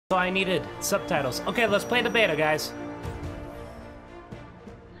So I needed subtitles. Okay, let's play the beta, guys.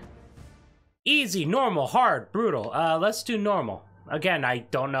 Easy, normal, hard, brutal. Let's do normal. Again, I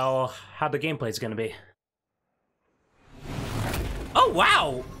don't know how the gameplay is gonna be. Oh,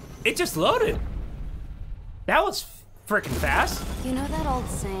 wow! It just loaded! That was freaking fast. You know that old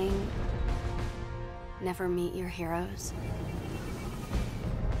saying, never meet your heroes?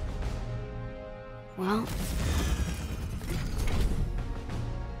 Well,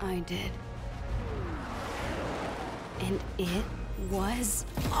 I did. And it was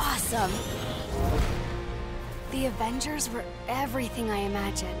awesome. The Avengers were everything I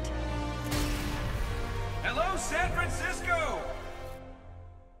imagined. Hello, San Francisco!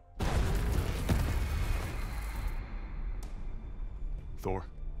 Thor,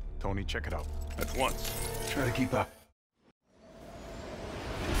 Tony, check it out. At once. Try to keep up.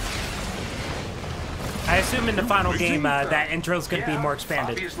 I assume in the final game, that intro's gonna be more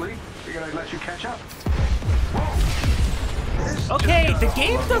expanded. Obviously, we're gonna let you catch up. Okay, the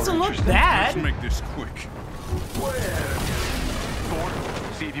game doesn't look bad. Let's make this quick. Thor,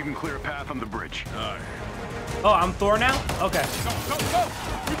 see if you can clear a path on the bridge. Aye. Oh, I'm Thor now? Okay. Go, go, go!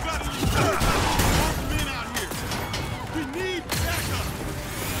 We gotta use more men out here. We need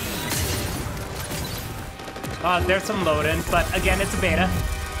backup. There's some loading, but again, it's a beta.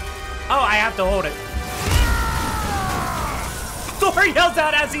 Oh, I have to hold it. Thor yells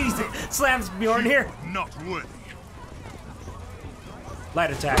out as he slams Mjolnir. Not worthy. Light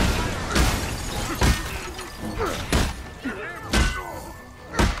attack.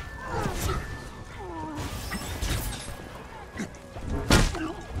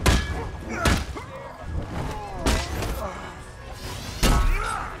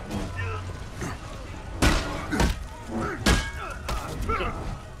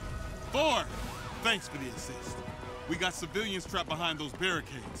 Thor, thanks for the assist. We got civilians trapped behind those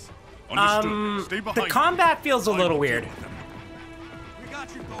barricades. Understood. Stay behind The combat feels a little weird. We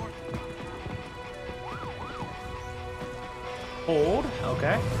got you, Thor. Hold,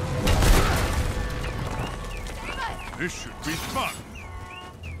 okay. This should be fun.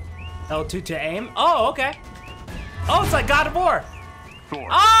 L2 to aim. Oh, okay. Oh, it's like God of War. Thor.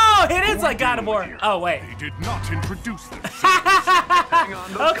 Oh, it is like God of War. Oh, wait. They did not introduce them.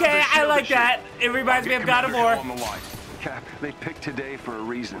 Okay, I like that. It reminds me of God of War. On the line. Cap, they picked today for a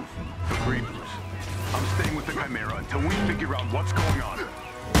reason. Agreed. I'm staying with the Chimera until we figure out what's going on.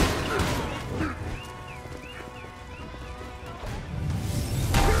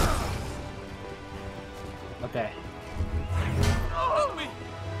 Okay. Help me,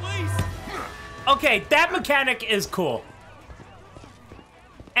 please. Okay, that mechanic is cool.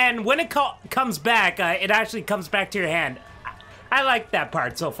 And when it comes back, it actually comes back to your hand. I like that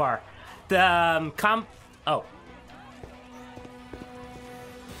part so far. The, oh.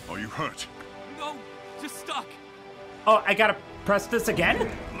 Are you hurt? No, just stuck. Oh, I gotta press this again?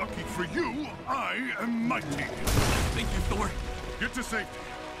 Lucky for you, I am mighty. Thank you, Thor. Get to safety.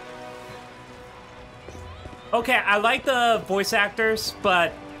 Okay, I like the voice actors,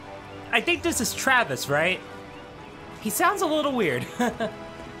 but I think this is Travis, right? He sounds a little weird.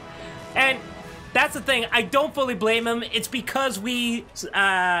 And that's the thing, I don't fully blame him. It's because we,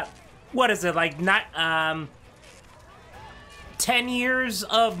 what is it, like, not, 10 years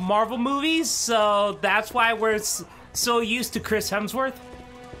of Marvel movies, so that's why we're so used to Chris Hemsworth.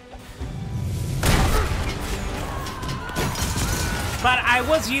 But I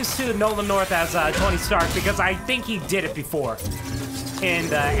was used to Nolan North as Tony Stark because I think he did it before in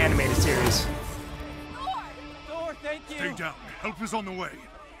the animated series. Thor, thank you. Stay down. Help is on the way.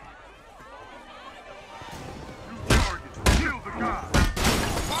 You target. Kill the guy.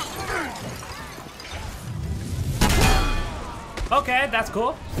 Okay, that's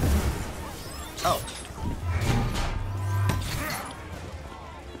cool. Oh.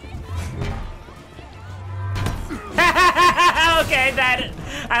 Okay,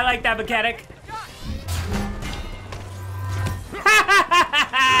 I like that mechanic.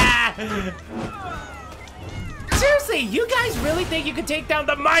 Seriously, you guys really think you could take down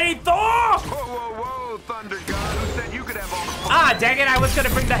the mighty Thor? Whoa, whoa, whoa, Thunder God. Who said you could have all the fun? Ah, dang it, I was gonna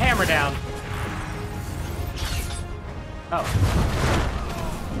bring the hammer down. Oh.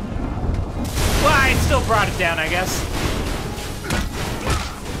 Well, I still brought it down, I guess.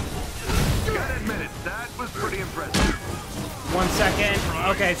 Gotta admit it, that was pretty impressive. 1 second.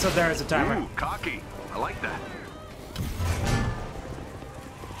 Okay, so there is a timer. Ooh, cocky. I like that.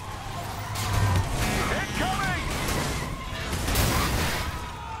 Incoming!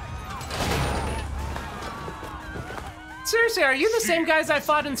 Seriously, are you the same guys I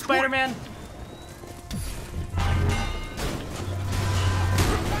fought in Spider-Man?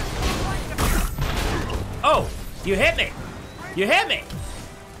 Oh, you hit me. You hit me.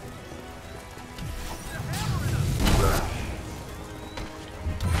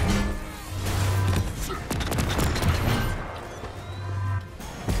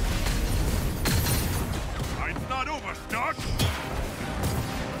 It's not over, Stark.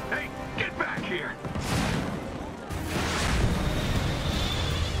 Hey, get back here!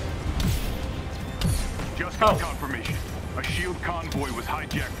 Just got confirmation. A shield convoy was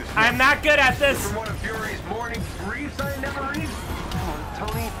hijacked this I'm morning. not good at this. From one of Fury's morning briefs I never read. Come on,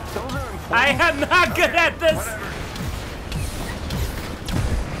 Tony, those are important. I am not good at this. Whatever.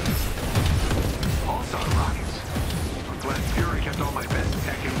 Pulsar rockets. I'm glad Fury kept all my best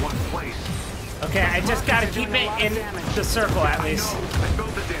tech in one place. Okay, I just gotta keep it in the circle at least. No, I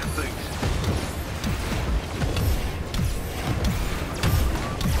built the damn things.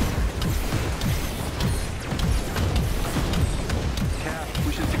 Cap,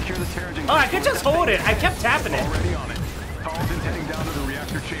 we should secure the Terrigen. Oh, I could just hold it. I kept tapping it. Already on it. Carlton's heading down to the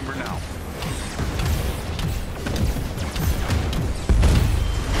reactor chamber now.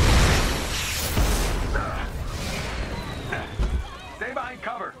 Stay behind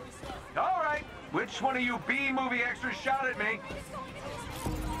cover. All right. Which one of you B-movie extras shot at me?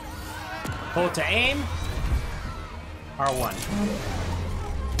 Hold to aim. R1.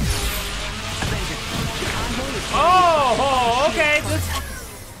 Oh, okay. This.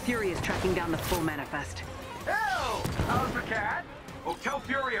 Fury is tracking down the full manifest. Hell! How's the cat? Oh, tell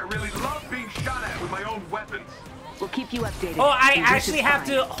Fury I really love being shot at with my own weapons. We'll keep you updated. Oh, I And this actually is have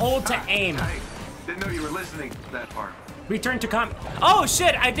fine. to hold to aim. Hey, didn't know you were listening to that part. Return to com. Oh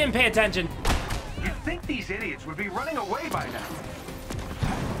shit! I didn't pay attention. You'd think these idiots would be running away by now.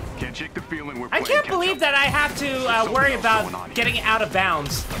 Can't shake the feeling we're I playing can't catch believe up. that I have to worry about getting out of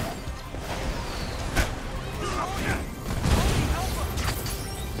bounds.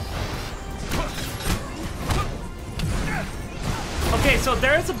 Okay, so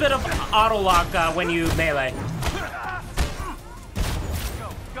there is a bit of auto lock when you melee.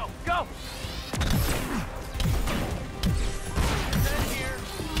 Go, go!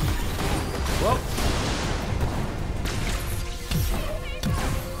 Whoa.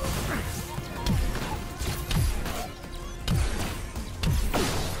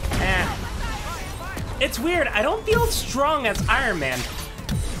 It's weird. I don't feel strong as Iron Man.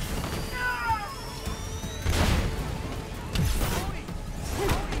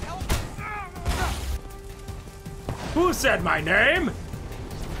 Who said my name?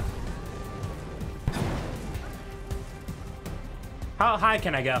 How high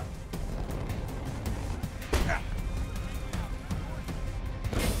can I go?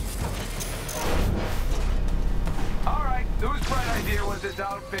 All right, whose bright idea was this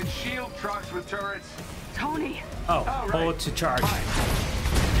outfit? Shield trucks with turrets. Tony! Oh, right. hold to charge.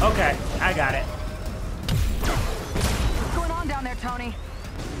 Okay, I got it. What's going on down there, Tony?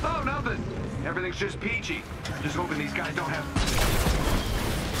 Oh, nothing. Everything's just peachy. Just hoping these guys don't have...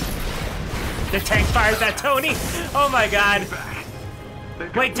 The tank fires at Tony. Oh my god. back.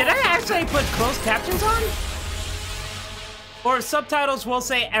 They've got Wait, did I actually put closed captions on? Or subtitles will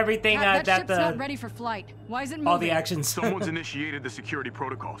say everything that that ship's the not ready for flight. Why is it moving? all the actions. Someone's initiated the security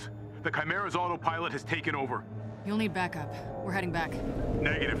protocols. The Chimera's autopilot has taken over. You'll need backup. We're heading back.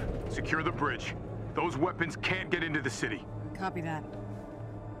 Negative. Secure the bridge. Those weapons can't get into the city. Copy that.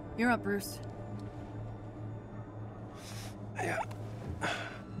 You're up, Bruce.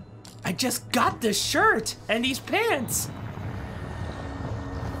 I just got this shirt and these pants.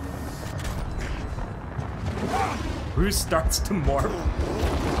 Bruce starts to morph.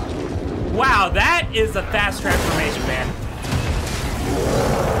 Wow, that is a fast transformation, man.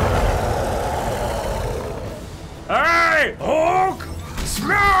 Hey, Hulk!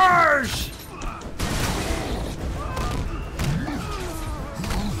 Smash!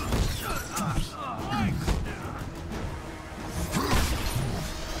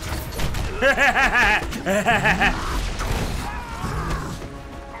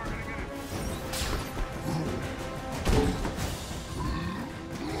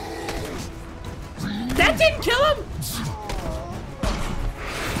 That didn't kill him?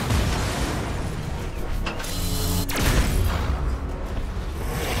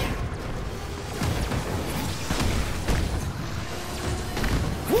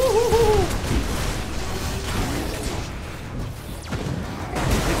 Woo-hoo-hoo.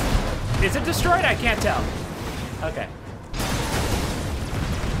 Is it destroyed? I can't tell. Okay.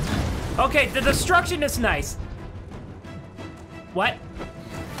 Okay, the destruction is nice. What?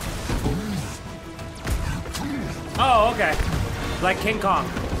 Oh, okay. Like King Kong.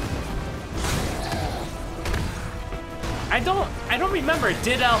 I don't remember.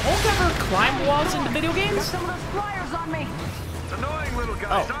 Did Hulk ever climb walls in the video Got games? some of those flyers on me. Annoying little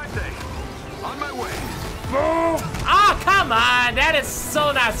guys, Oh. aren't they? On my way. Oh, come on! That is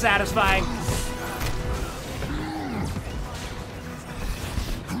so not satisfying.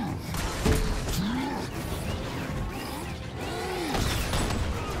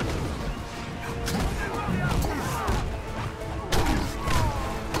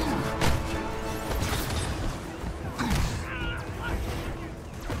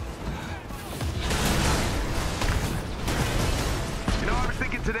 You know, I was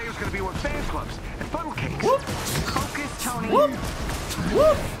thinking today was going to be one fan clubs and funnel cakes. Whoop, Focus, Tony. whoop,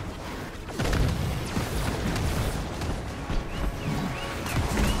 whoop.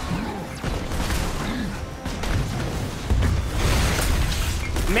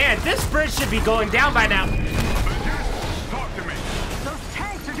 Man, this bridge should be going down by now. Avengers, talk to me. Those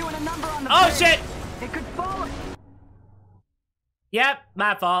tanks are doing a number on the Oh, bridge. shit. It could fall. Yep,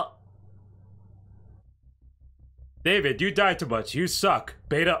 my fault. David, you died too much. You suck.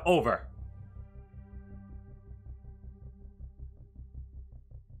 Beta over.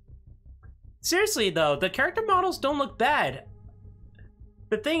 Seriously, though, the character models don't look bad.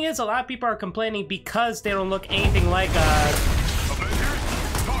 The thing is, a lot of people are complaining because they don't look anything like,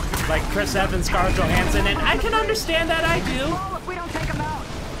 Avengers, talk to me. like Chris Evans, Scarlett Johansson, and I can understand that, I do. Fall if we don't take them out.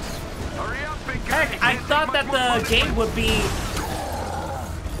 Hurry up, big guy. Heck, I Can't thought take that much more the punishment. game would be...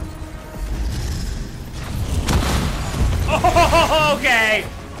 Oh, okay.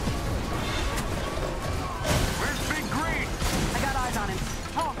 Where's Big Green? I got eyes on him.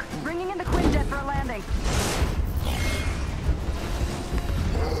 Hulk, bringing in the Quinjet for a landing.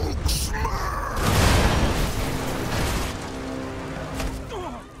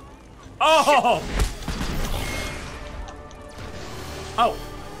 Oh! Oh.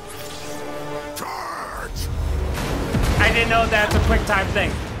 I didn't know that's a quick time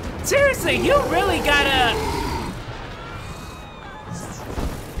thing. Seriously, you really gotta...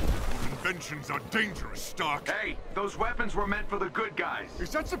 Inventions are dangerous, Stark. Hey, those weapons were meant for the good guys.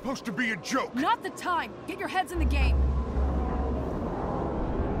 Is that supposed to be a joke? Not the time. Get your heads in the game.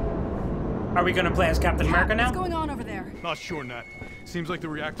 Are we gonna play as Captain America now? What's going on over there? Not sure, Nat. Seems like the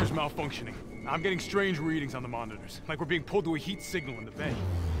reactor's malfunctioning. I'm getting strange readings on the monitors, like we're being pulled to a heat signal in the bay.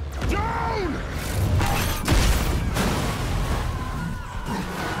 Down!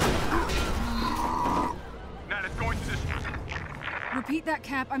 Nat, it's going to this. Repeat that,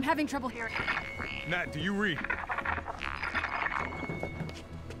 Cap. I'm having trouble hearing. Nat, do you read?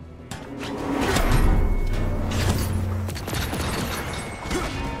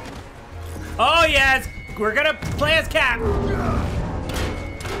 Oh yes, we're gonna play as Cap.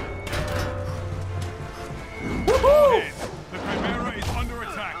 Woohoo! The Chimera is under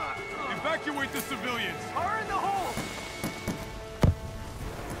attack. Evacuate the civilians. Are in the hole.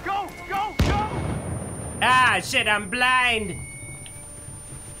 Go, go, go. Ah, shit, I'm blind.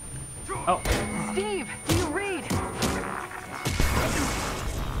 Oh, Steve, do you read?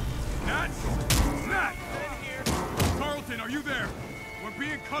 Nat! Nat! Carlton, are you there? We're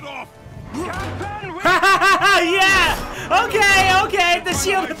being cut off. Captain, we yeah. Okay. The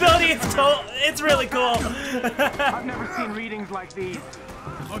shield ability is it's really cool. I've never seen readings like these.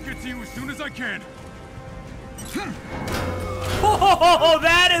 I'll get to you as soon as I can. Oh,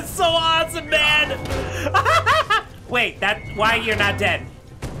 that is so awesome, man. Wait, why you're not dead?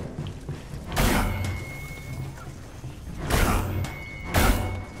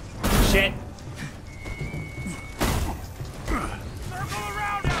 Shit. Circle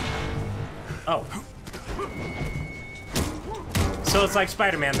around him. Oh. So it's like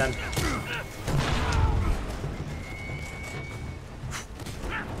Spider-Man then.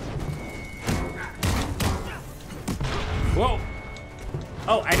 Whoa.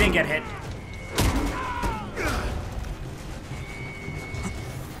 Oh, I didn't get hit.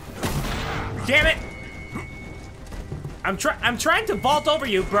 Damn it. I'm trying to vault over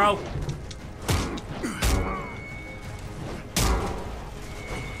you, bro.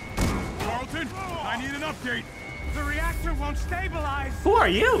 Carlton, I need an update. The reactor won't stabilize. Who are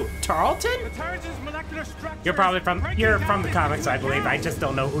you? Tarleton? The turns its molecular structure. You're probably from the comics, I believe. I just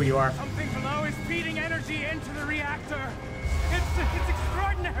don't know who you are. Something below is feeding energy into the reactor. It's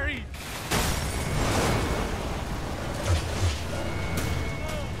extraordinary.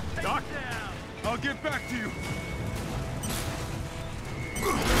 Doc, I'll get back to you.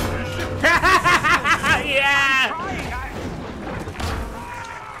 Yeah!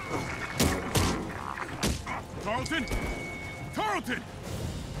 Carlton? Carlton!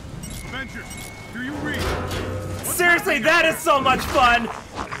 Avengers, do you read? Seriously, that is so much fun!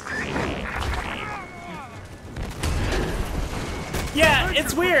 Yeah,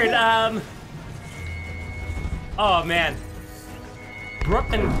 it's weird. Oh man.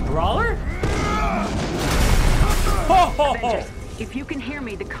 Brooklyn Brawler? Ho ho ho! Avengers, if you can hear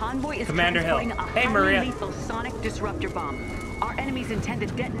me, the convoy is Commander Hill. transporting a Hey, highly Maria. lethal sonic disruptor bomb. Our enemies intend to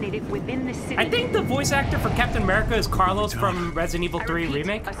detonate it within the city. I think the voice actor for Captain America is Carlos from Resident Evil 3 repeat,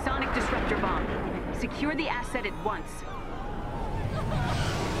 remake. A sonic disruptor bomb. Secure the asset at once.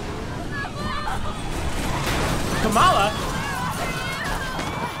 Kamala?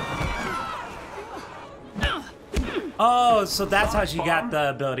 Oh, so that's how she got the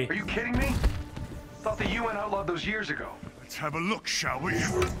ability. Are you kidding me? Thought the UN outlawed those years ago. Let's have a look, shall we?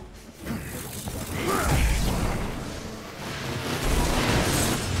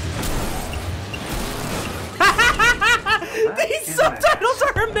 These subtitles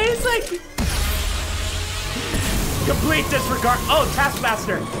are amazing! Complete disregard. Oh,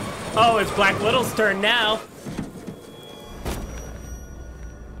 Taskmaster. Oh, it's Black Widow's turn now.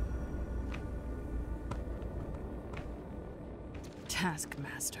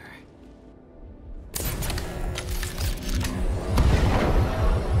 Taskmaster.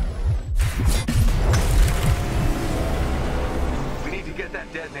 We need to get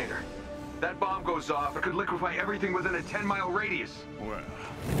that detonator. That bomb goes off, it could liquefy everything within a 10-mile radius. Well,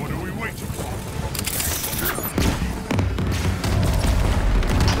 what are we waiting for?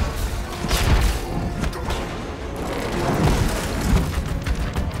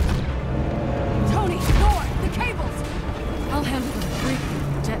 Tony, Thor, the cables! I'll handle the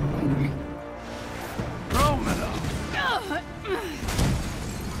freaking detonator.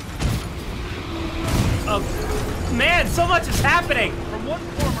 Oh, man, so much is happening. From one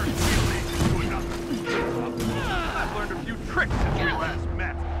former teammate to another. I've learned a few tricks since we last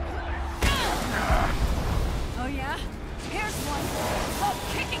met. Oh yeah? Here's one. Oh,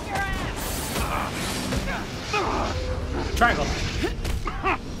 kicking your ass! Triangle.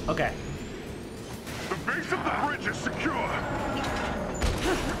 Okay. The base of the bridge is secure.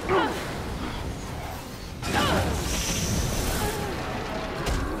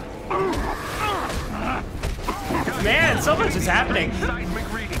 Man, so much is happening.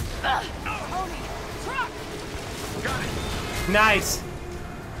 Seismic reading. Tony, truck! Got it. Nice.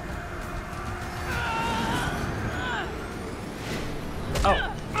 Oh.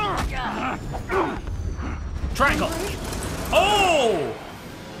 Triangle. Oh!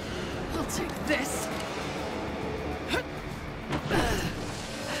 I'll take this.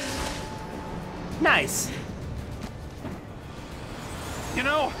 Nice. You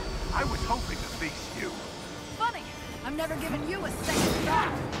know, I was hoping to face you. Funny, I'm never giving you a second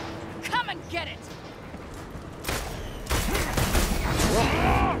thought. Come and get it!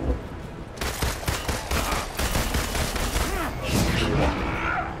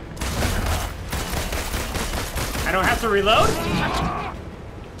 I don't have to reload?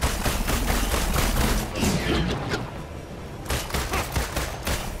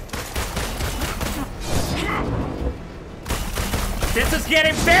 This is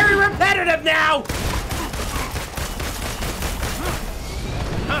getting very repetitive now!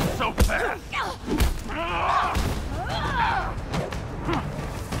 Not so fast.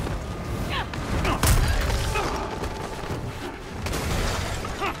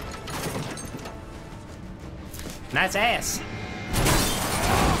 Nice ass.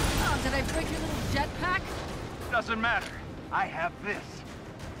 Oh, did I break your little jetpack? Doesn't matter. I have this.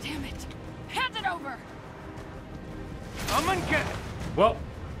 Damn it! Hand it over! Come and get it. Whoa.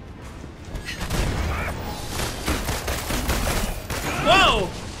 Whoa!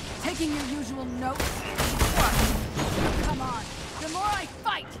 Taking your usual notes? What? Come on. The more I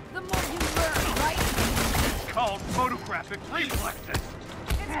fight, the more you learn, right? It's called photographic reflexes.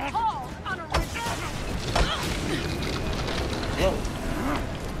 It's called unoriginal.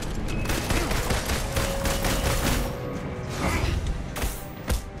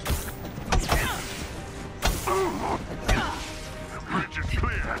 The bridge is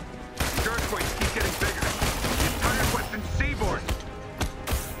clear. The earthquakes keep getting bigger. The entire western seaboard.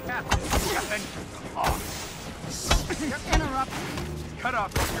 Captain, you Avengers are lost. You're interrupting. Cut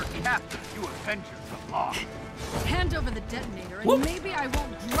off from your captain, you Avengers are lost. Hand over the detonator, and maybe I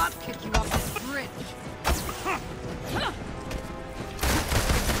won't drop kick you off this bridge.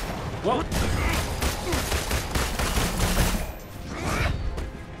 Whoa.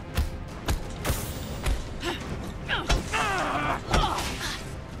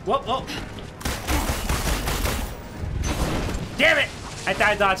 Whoa, whoa. Damn it! I thought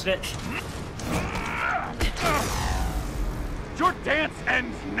I dodged it. Your dance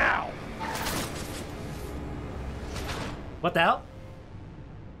ends now. What the hell?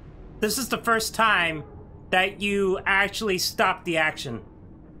 This is the first time that you actually stop the action.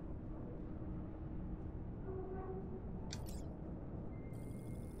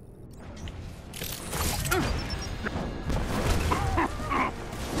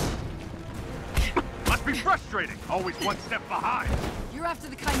 Must be frustrating. Always one step behind. You're after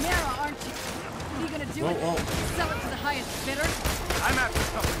the Chimera, aren't you? What are you gonna do with it? Sell it to the highest bidder? I'm after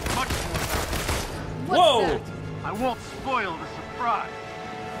something much more valuable. What's Whoa! that? I won't spoil the surprise.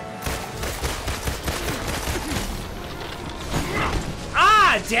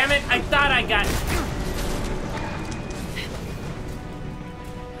 Ah, damn it! I thought I got.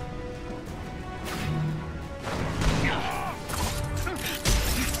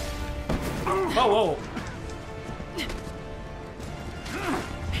 Whoa, whoa.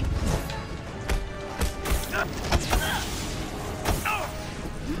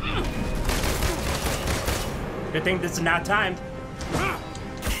 Good thing this is not timed.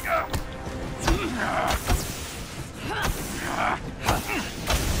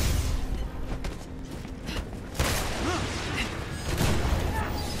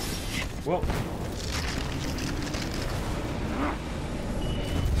 Whoa.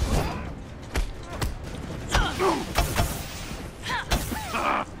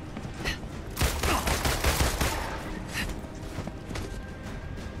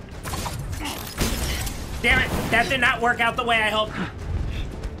 Damn it! That did not work out the way I hoped.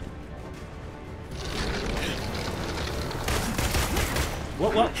 Whoa,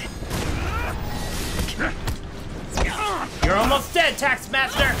 whoa. You're almost dead,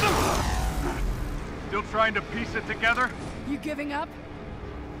 Taskmaster! Still trying to piece it together? You giving up?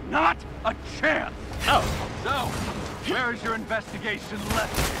 Not a chance. Oh. So, where is your investigation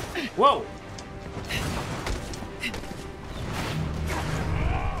left? Whoa.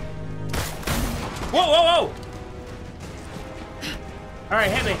 Whoa, whoa, whoa!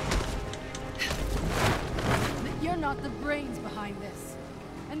 Alright, hit me. You're not the brains behind this.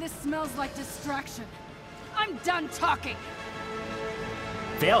 And this smells like distraction. I'm done talking!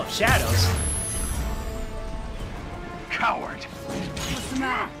 Veil of Shadows? Coward! What's the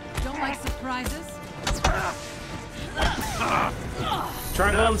matter? Don't like surprises?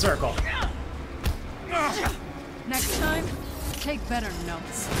 Triangle and circle. Next time, take better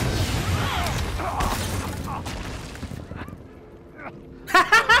notes.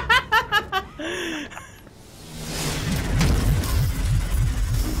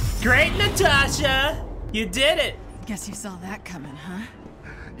 Great, Natasha! You did it! Guess you saw that coming, huh?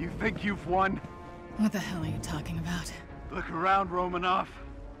 You think you've won? What the hell are you talking about? Look around, Romanoff.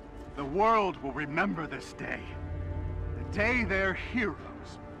 The world will remember this day. The day their heroes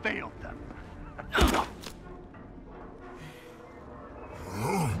failed them.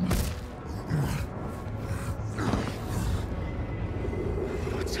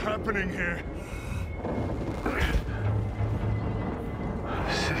 What's happening here?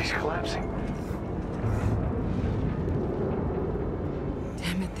 The city's collapsing.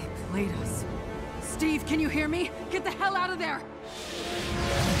 Damn it, they played us. Steve, can you hear me? Get the hell out of there!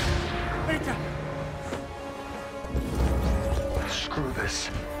 Screw this.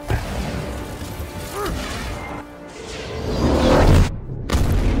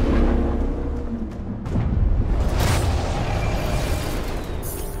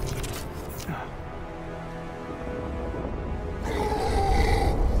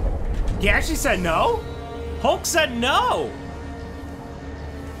 He actually said no? Hulk said no!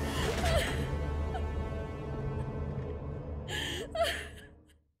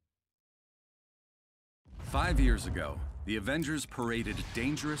 5 years ago, the Avengers paraded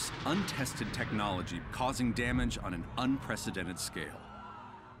dangerous, untested technology causing damage on an unprecedented scale.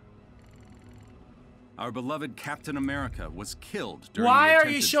 Our beloved Captain America was killed during Why the are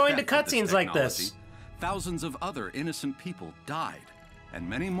attempted you showing the theft of cutscenes like this? technology. Thousands of other innocent people died, and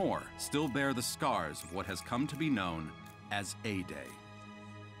many more still bear the scars of what has come to be known as A-Day.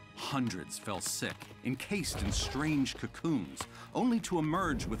 Hundreds fell sick, encased in strange cocoons, only to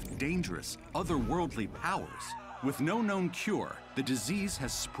emerge with dangerous, otherworldly powers. With no known cure, the disease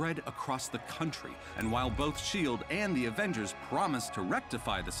has spread across the country, and while both S.H.I.E.L.D. and the Avengers promised to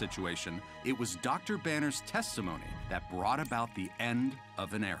rectify the situation, it was Dr. Banner's testimony that brought about the end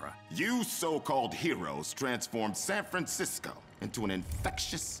of an era. You so-called heroes transformed San Francisco into an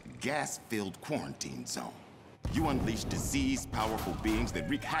infectious, gas-filled quarantine zone. You unleashed diseased, powerful beings that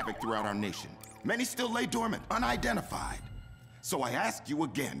wreak havoc throughout our nation. Many still lay dormant, unidentified. So I ask you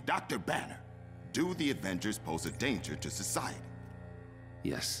again, Dr. Banner, do the Avengers pose a danger to society?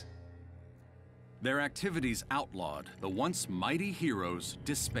 Yes. Their activities outlawed, the once mighty heroes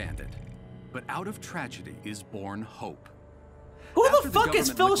disbanded. But out of tragedy is born hope. Who After the fuck is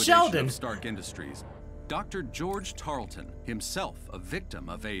government Phil liquidation Sheldon? of Stark Industries, Dr. George Tarleton, himself a victim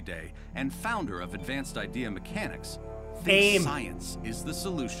of A-Day and founder of Advanced Idea Mechanics, thinks science is the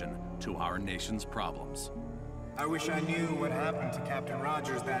solution to our nation's problems. I wish I knew what happened to Captain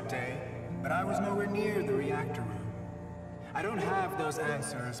Rogers that day, but I was nowhere near the reactor room. I don't have those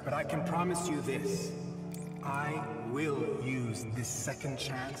answers, but I can promise you this. I will use this second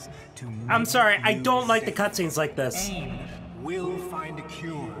chance to I'm sorry, I don't like the cutscenes like this. AIM will find a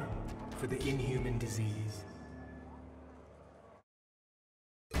cure for the inhuman disease.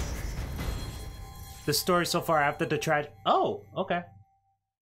 The story so far after the Oh, okay.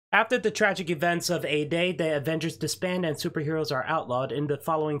 After the tragic events of A-Day, the Avengers disband and superheroes are outlawed. In the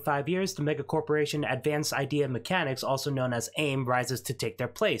following 5 years, the mega corporation Advanced Idea Mechanics, also known as AIM, rises to take their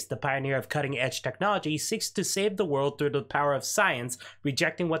place. The pioneer of cutting-edge technology seeks to save the world through the power of science,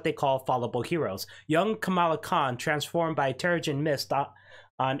 rejecting what they call fallible heroes. Young Kamala Khan, transformed by Terrigen Mist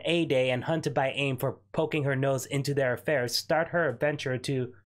on A-Day and hunted by AIM for poking her nose into their affairs, start her adventure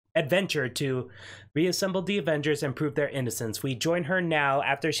to reassemble the Avengers and prove their innocence. We join her now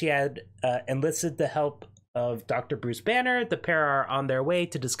after she had enlisted the help of Dr. Bruce Banner. The pair are on their way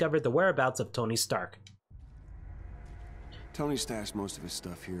to discover the whereabouts of Tony Stark. Tony stashed most of his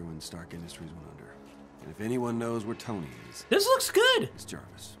stuff here when Stark Industries went under. And if anyone knows where Tony is... This looks good! It's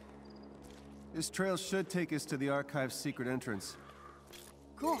Jarvis. This trail should take us to the Archive's secret entrance.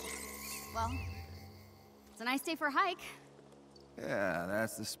 Cool. Well, it's a nice day for a hike. Yeah,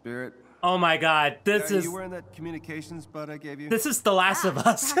 that's the spirit. Oh my god, this is... you wearing that communications bud I gave you? This is The Last of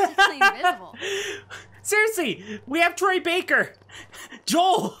Us. Practically invisible. Seriously, we have Troy Baker,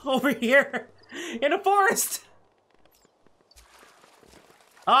 Joel over here in a forest.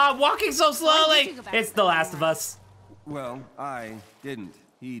 Walking so slowly. It's The Last of Us. Well, I didn't.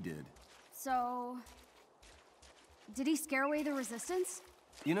 He did. So, did he scare away the resistance?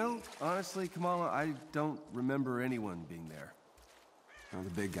 You know, honestly, Kamala, I don't remember anyone being there. Well, the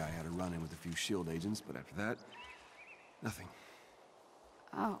big guy had a run-in with a few S.H.I.E.L.D. agents, but after that, nothing.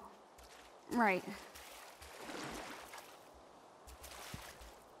 Oh, right.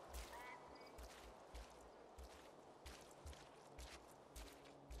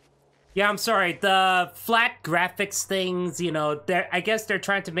 Yeah, I'm sorry. The flat graphics things, you know, I guess they're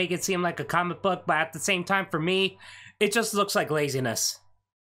trying to make it seem like a comic book, but at the same time, for me, it just looks like laziness.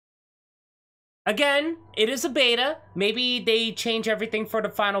 Again, it is a beta. Maybe they change everything for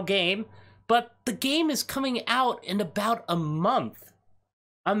the final game, but the game is coming out in about a month.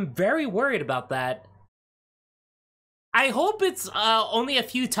 I'm very worried about that. I hope it's only a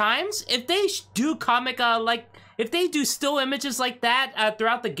few times. If they do if they do still images like that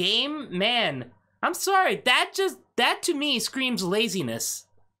throughout the game, man, I'm sorry. That to me screams laziness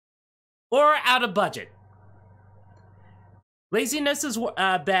or out of budget. Laziness is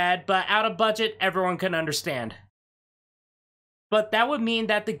bad, but out of budget, everyone can understand. But that would mean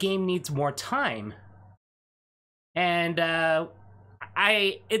that the game needs more time. And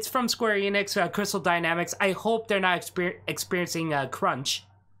it's from Square Enix, Crystal Dynamics. I hope they're not experiencing crunch.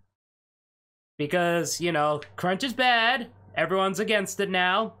 Because, you know, crunch is bad. Everyone's against it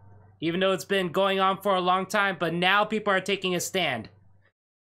now. Even though it's been going on for a long time, but now people are taking a stand.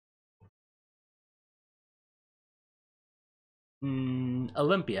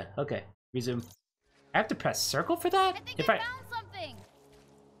 Olympia. Okay, resume. I have to press circle for that? I think I found something.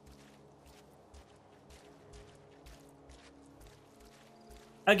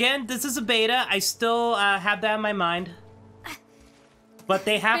 Again, this is a beta. I still have that in my mind. But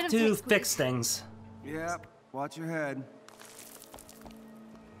they have to fix things. Yep, watch your head.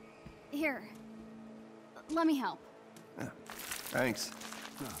 Here, let me help. Yeah, thanks.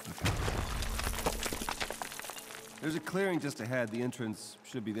 Oh, okay. There's a clearing just ahead. The entrance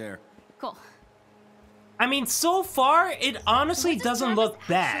should be there. Cool. I mean, so far, it honestly doesn't look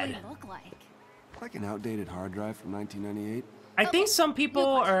bad. Look like an outdated hard drive from 1998. I think some people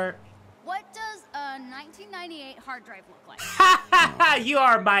are... What does a 1998 hard drive look like? You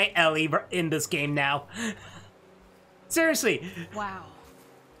are my Ellie in this game now. Seriously. Wow.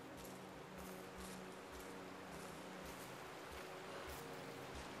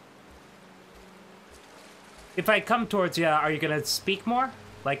 If I come towards you, are you gonna speak more?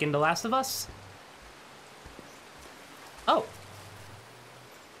 Like in The Last of Us? Oh.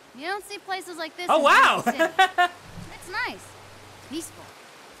 You don't see places like this. Oh, wow! It's nice. Peaceful.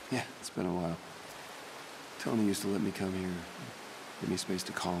 Yeah, it's been a while. Tony used to let me come here. Give me space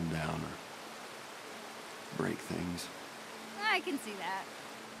to calm down or break things. I can see that.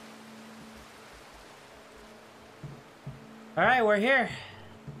 Alright, we're here.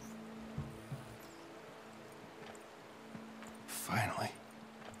 Finally.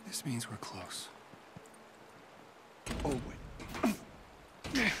 This means we're close.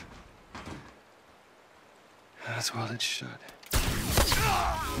 as well it should.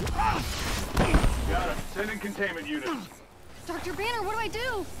 Got it. Send in containment units. Dr. Banner, what do I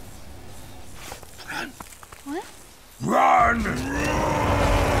do? Run. What? Run!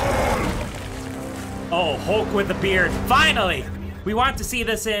 Oh, Hulk with the beard. Finally! We want to see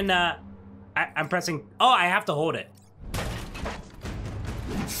this in, I'm pressing... Oh, I have to hold it.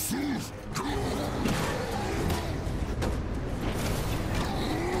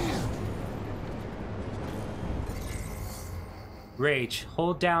 Rage.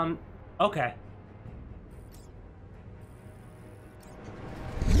 Hold down... Okay.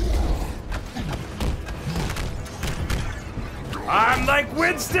 I'm like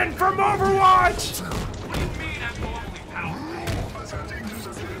Winston from Overwatch! What do you mean I'm normally powerful?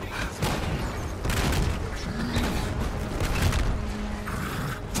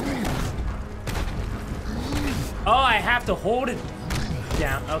 Oh, I have to hold it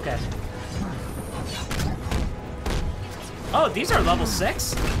down. Okay. Oh, these are level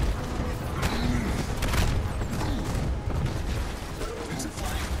 6?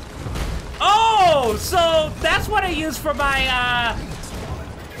 Oh, so that's what I use for my,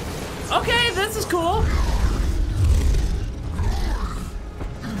 Okay, this is cool.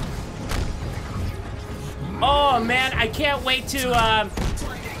 Oh, man, I can't wait to,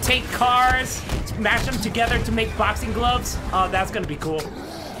 take cars, smash them together to make boxing gloves. Oh, that's gonna be cool.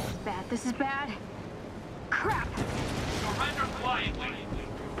 Bad. This is bad. Crap. Surrender quietly.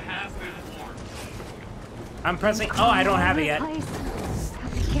 Has been warned. I'm pressing... Oh, I don't have it yet. Place. How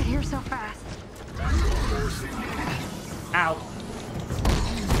did we get here so fast? Ow.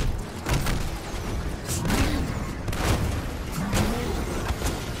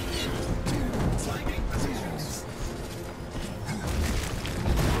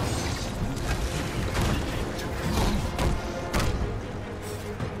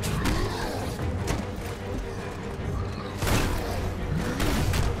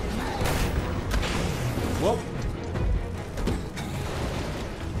 Whoa.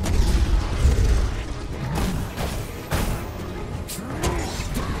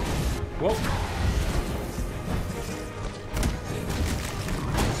 Whoa.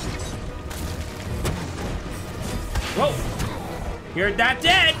 Whoa. You're not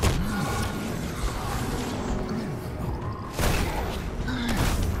dead.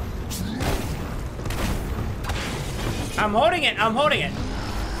 I'm holding it. I'm holding it.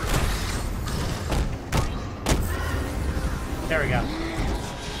 There we go.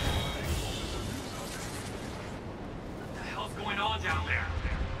 What the hell's going on down there?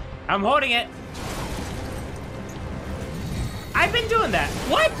 I'm holding it. I've been doing that.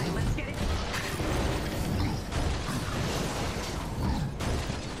 What? Let's get it.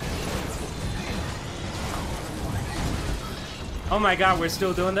 Oh my god, we're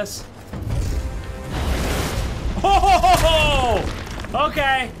still doing this? Ho ho ho ho!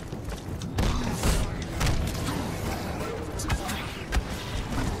 Okay.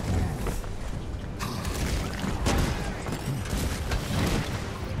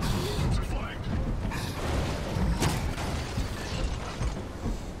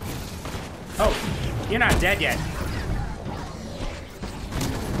 Oh, you're not dead yet.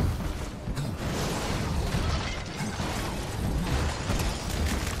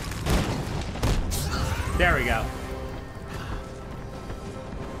 There we go.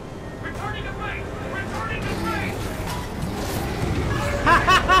 Returning to base! Returning to base!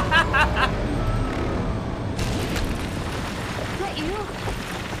 Is that you?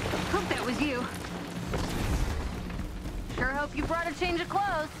 Hope that was you. Sure hope you brought a change of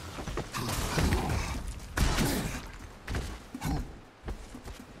clothes.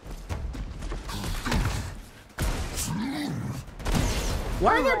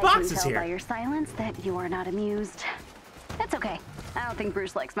 Why are there boxes I can tell by here? your silence that you are not amused. That's okay. I don't think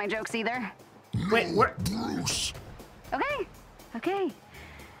Bruce likes my jokes either. Wait, where? Okay, okay.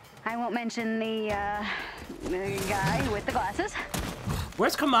 I won't mention the guy with the glasses.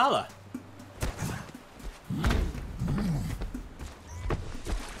 Where's Kamala?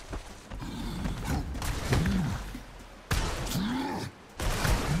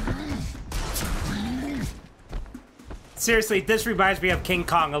 Seriously, this reminds me of King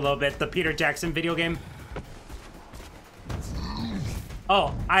Kong a little bit, the Peter Jackson video game.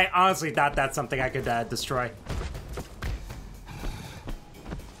 Oh, I honestly thought that's something I could destroy.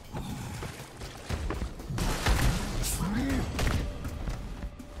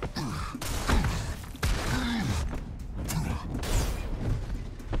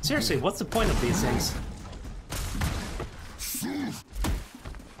 Seriously, what's the point of these things?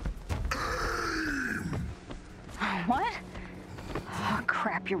 What? Oh,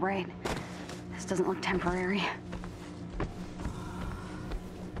 crap, you're right. This doesn't look temporary.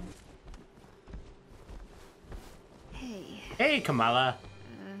 Hey, Kamala.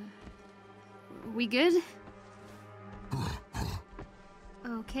 We good?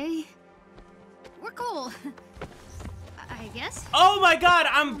 Okay. We're cool. I guess. Oh my god,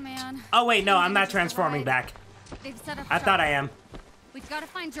 Oh man. Oh wait, no, I'm not transforming back. They've set up I thought I am. We've got to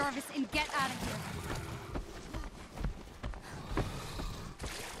find Jarvis and get out of here.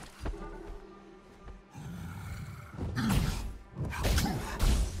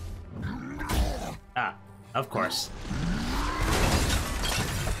 Ah, of course.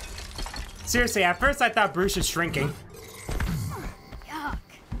 Seriously, at first I thought Bruce was shrinking. Yuck.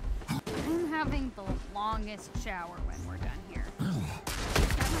 I'm having the longest shower when we're done here.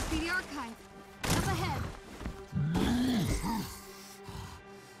 That must be the archive. Up ahead.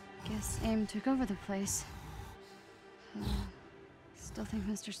 Guess AIM took over the place. Still think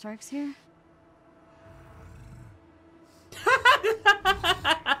Mr. Stark's here?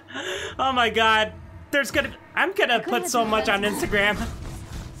 Oh my god. I'm gonna put so much on Instagram.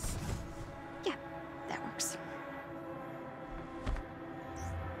 Yeah, that works.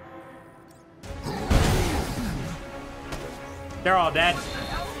 They're all dead.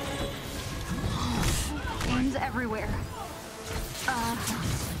 AIM's everywhere.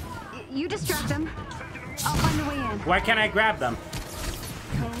 You distract them. I'll find a way in. Why can't I grab them?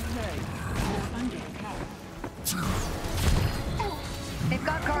 They've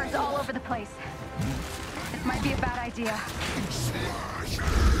got guards all over the place. This might be a bad idea.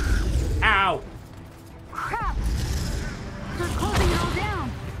 Ow! Crap! They're closing it all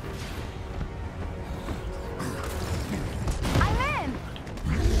down. I'm in!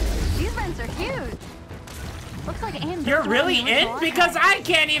 These vents are huge. Looks like AIM. You're really in? Because I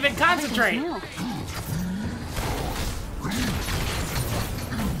can't even concentrate.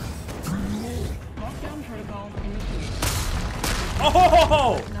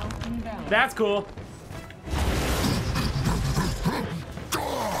 Oh! That's cool.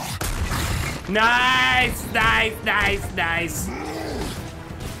 Nice, nice, nice, nice.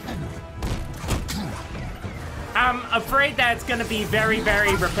 I'm afraid that it's gonna be very, very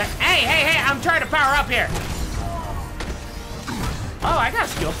Hey, hey, hey, I'm trying to power up here. Oh, I got a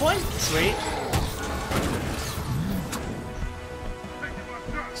skill point? Sweet.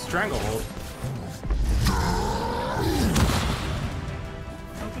 Stranglehold.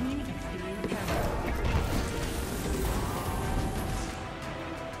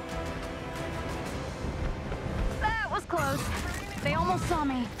 That was close. They almost saw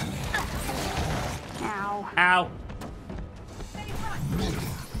me. Ow. Ow.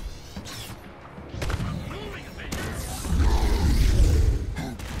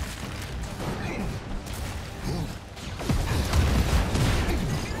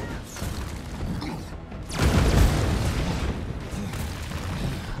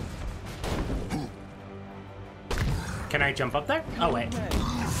 Can I jump up there? Oh, wait.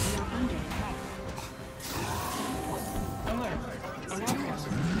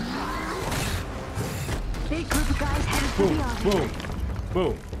 Big group of guys headed for the office. Boom,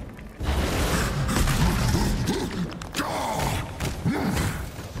 boom.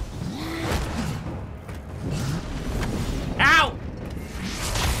 Ow!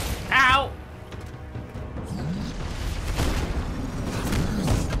 Ow!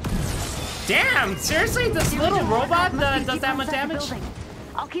 Damn, seriously? This little robot does that much damage?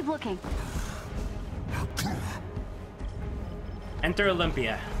 I'll keep looking. Enter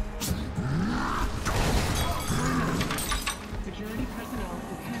Olympia. Security personnel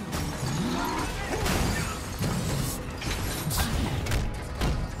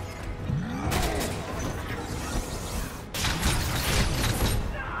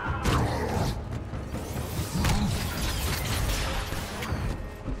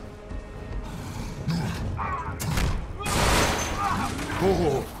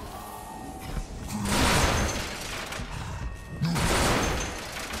Ooh.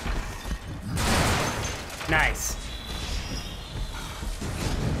 Nice.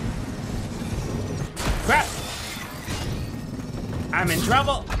 Crap! I'm in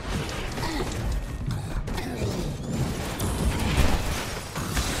trouble.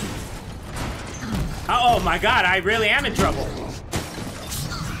 Oh my god, I really am in trouble.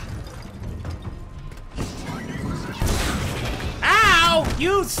 Ow!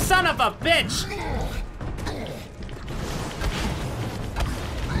 You son of a bitch!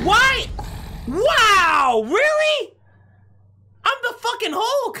 Why? Wow! Really? I'm the fucking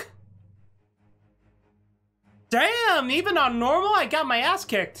Hulk! Damn, even on normal, I got my ass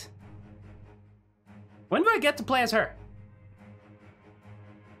kicked. When do I get to play as her?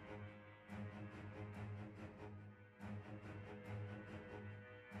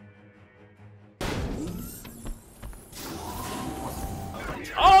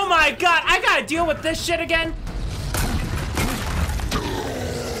 my god, I gotta deal with this shit again?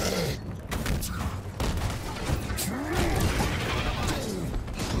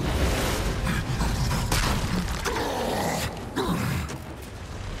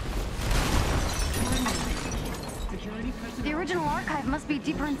 The original archive must be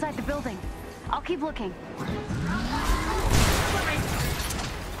deeper inside the building. I'll keep looking.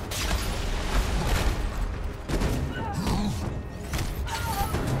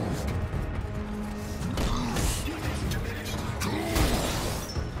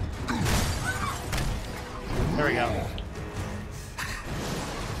 There we go.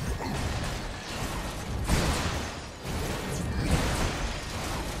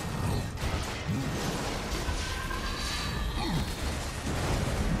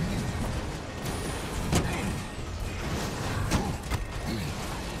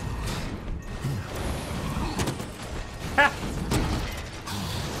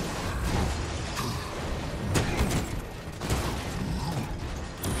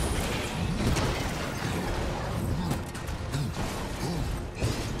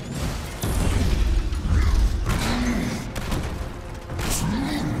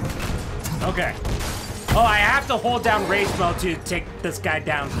 Okay. Oh, I have to hold down rage mode to take this guy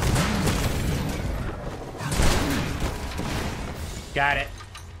down. Got it.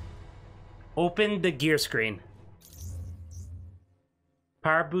 Open the gear screen.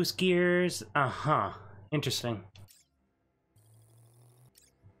 Power boost gears. Uh-huh. Interesting.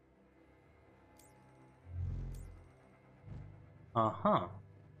 Uh-huh.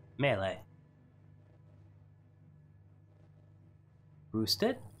 Melee. Boost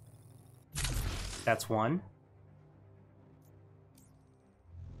it. That's one.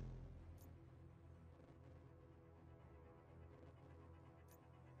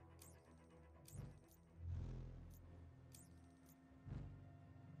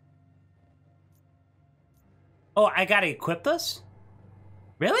 Oh, I gotta equip this?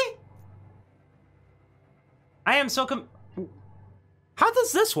 Really? I am so How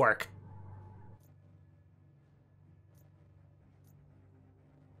does this work?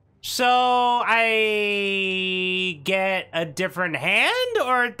 So I get a different hand,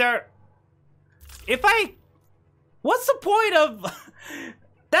 or there? If I, what's the point of?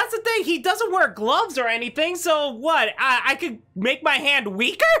 That's the thing. He doesn't wear gloves or anything. So what? I could make my hand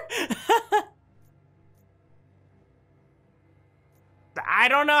weaker? I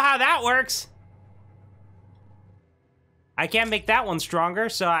don't know how that works. I can't make that one stronger,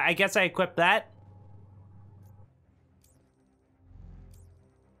 so I guess I equip that.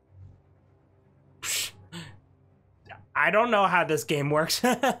 I don't know how this game works.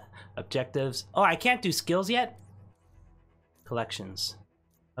 Objectives. Oh, I can't do skills yet? Collections.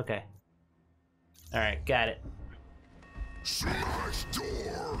 Okay. Alright, got it. Smash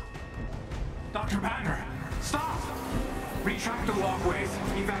door! Dr. Banner, stop! Retract the walkways.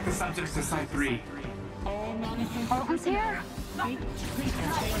 Evac the subjects to Site 3. Alton's here?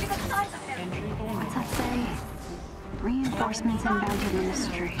 What's that say? Reinforcements inbound to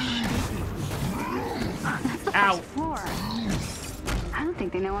administration. That's the first floor. I don't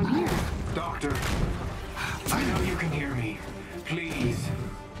think they know I'm here. Doctor, I know you can hear me. Please.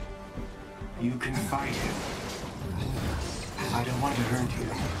 You can fight him. I don't want to hurt you.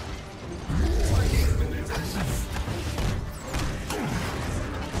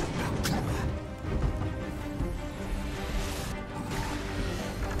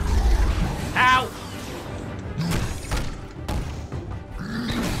 Ow!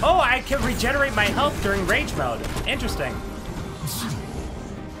 Oh, I can regenerate my health during rage mode. Interesting.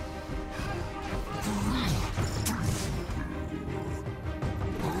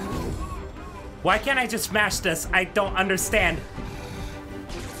 Why can't I just smash this? I don't understand.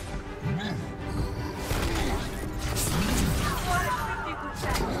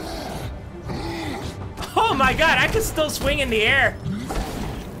 Oh my god, I can still swing in the air.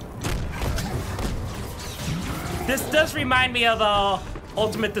 This does remind me of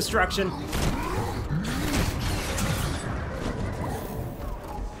Ultimate Destruction.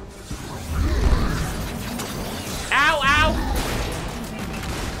 Ow, ow!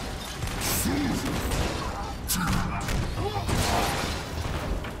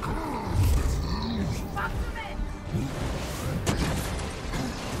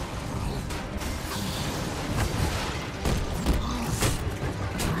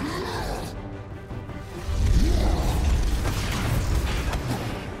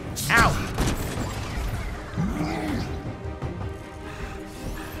 Ow!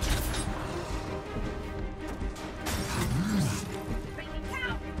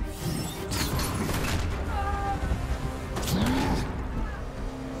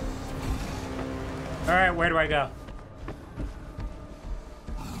 Alright, where do I go?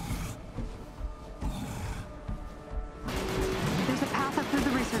 There's a path up through the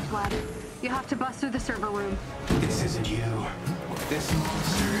research lab. You have to bust through the server room. This isn't you. This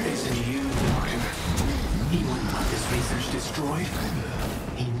monster isn't you, Doctor. He wouldn't want this research destroyed.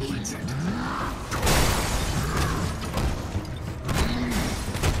 He needs it.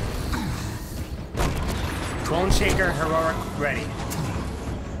 Bone Shaker, heroic, ready.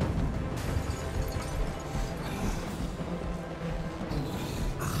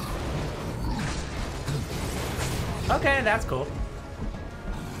 Okay, that's cool.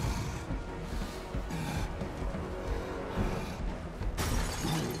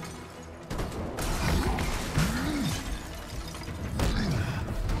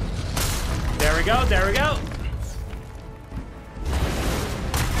 There we go, there we go.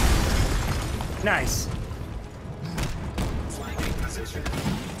 Nice.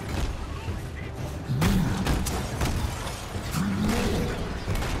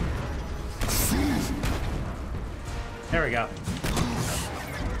 There we go.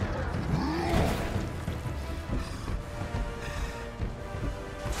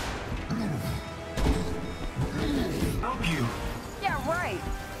 Help you. Yeah, right.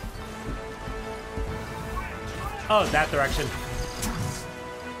 Oh, that direction.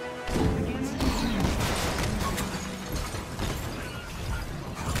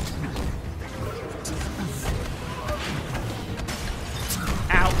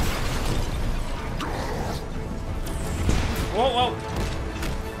 Ow. Whoa, whoa.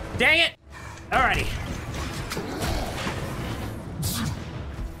 Dang it. Alrighty.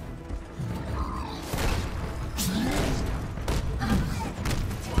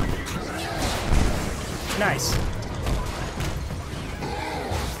 Nice.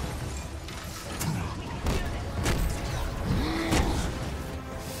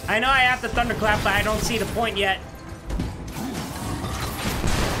 I know I have the thunderclap, but I don't see the point yet.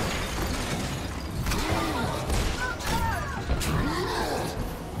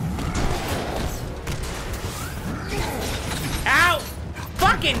 Ow!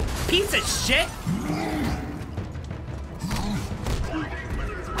 Fucking piece of shit!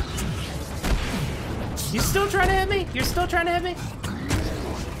 You still trying to hit me? You're still trying to hit me?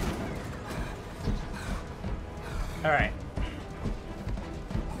 Alright.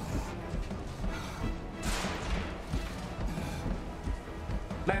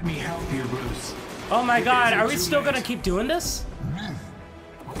 Let me help you, Bruce. Oh my god, are we still gonna keep doing this?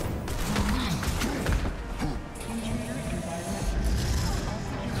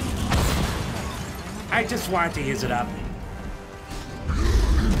 I just wanted to use it up.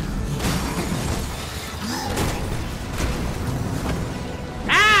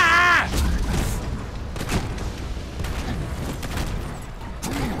 Ah!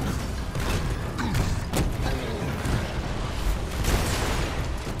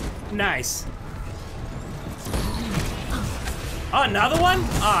 Nice. Oh, another one?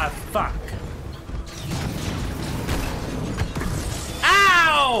 Ah, oh, fuck.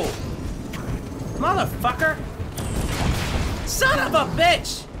 Ow! Motherfucker! Son of a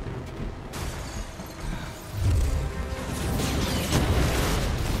bitch!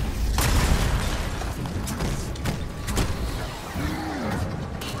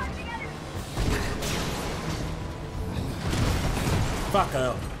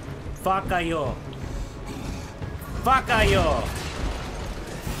 Fuck you. Fuck you.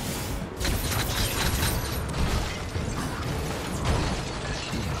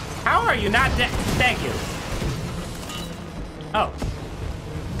 How are you not dead? Thank you. Oh.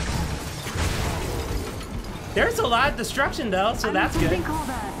 There's a lot of destruction though, so that's good. Something called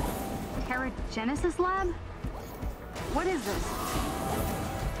a Paragenesis lab? What is this?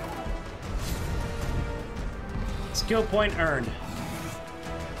 Skill point earned.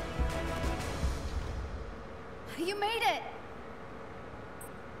 You made it!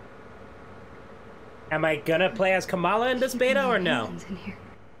 Am I gonna play as Kamala in this beta or no?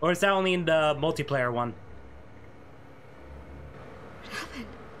 Or is that only in the multiplayer one? What happened?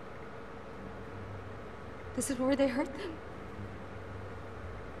 This is where they hurt them?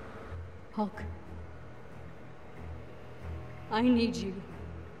 Hulk. I need you.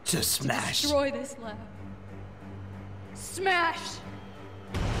 To smash. Destroy this lab. Smash!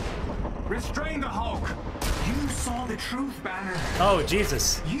 Restrain the Hulk! You saw the truth, Banner. Oh,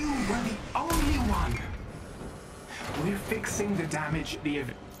 Jesus. You were the only one. We're fixing the damage the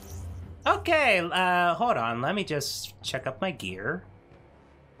Okay, hold on. Let me just check up my gear.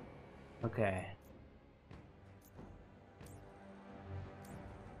 Okay.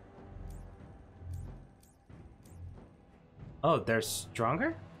 Oh, they're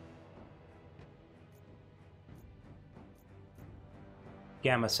stronger?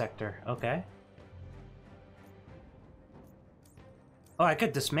 Gamma sector. Okay. Oh, I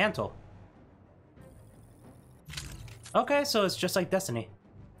could dismantle. Okay, so it's just like Destiny.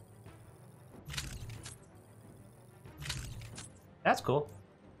 That's cool.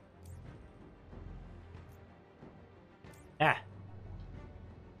 Ah.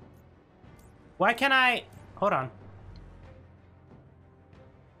 Why can't I... Hold on.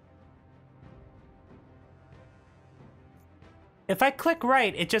 If I click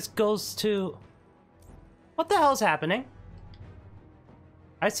right, it just goes to... What the hell's happening?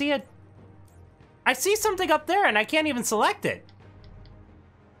 I see a... I see something up there and I can't even select it.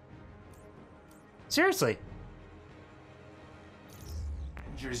 Seriously.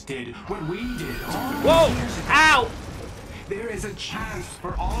 Avengers did what we did. Whoa! Ow! There is a chance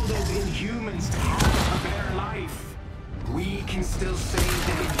for all those Inhumans to have a better life. We can still save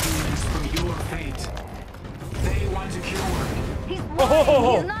the Inhumans from your fate. They want a cure. He's lying.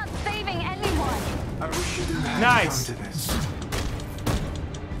 Oh. He's not saving anyone. I wish you didn't have Nice. to come to this.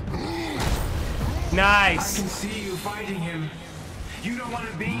 Nice. I can see you fighting him. You don't want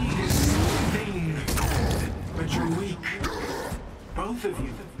to be this thing, but you're weak. Both of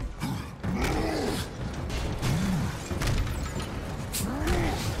you.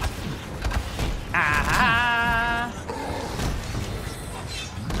 Ah.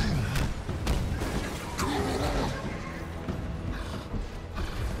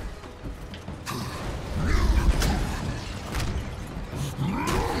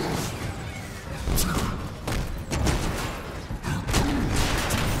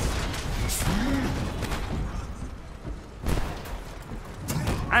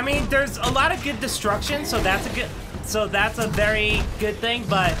 I mean, there's a lot of good destruction, so that's a very good thing,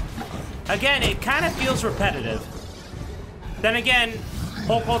 but again, it kind of feels repetitive. Then again,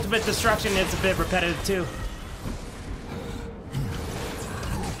 Hulk Ultimate Destruction is a bit repetitive too.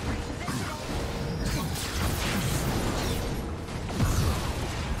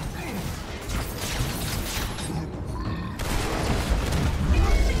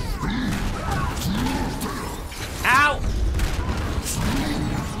 Ow!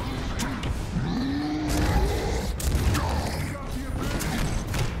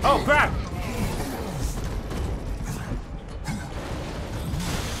 Oh, crap!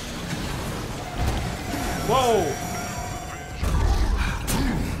 Whoa!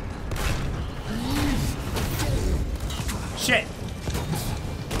 Shit!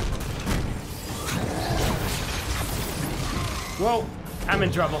 Whoa! I'm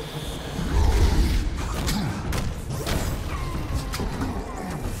in trouble.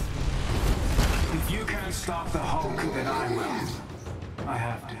 If you can't stop the Hulk, then I will. I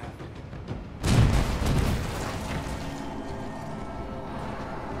have to.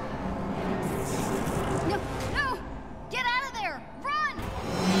 No, no! Get out of there! Run!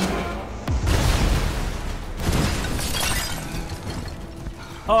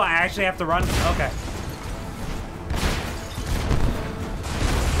 Oh, I actually have to run? Okay.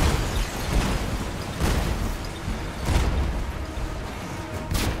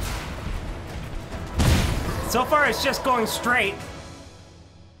 So far, it's just going straight.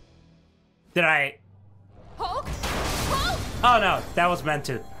 Did I... Hulk? Hulk! Oh, no. That was meant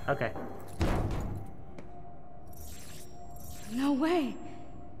to. Okay. No way.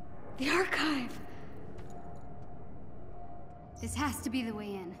 The archive. This has to be the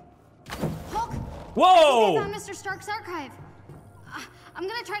way in. Hulk! Whoa! I think I found Mr. Stark's archive. I'm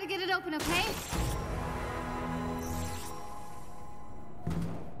gonna try to get it open, okay?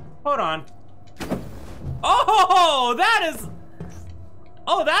 Hold on. Oh, that is...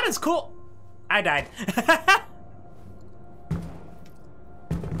 Oh, that is cool. I died.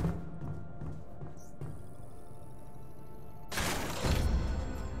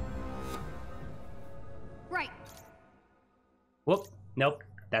 Right. Whoop. Nope.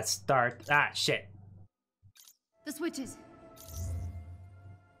 That's start. Ah, shit. The switches.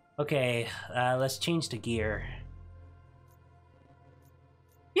 Okay, let's change the gear.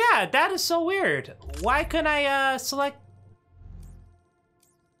 Yeah, that is so weird. Why couldn't I, select...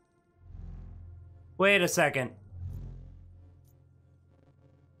 Wait a second.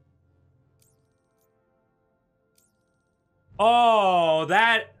 Oh,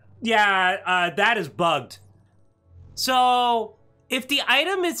 that... Yeah, that is bugged. So, if the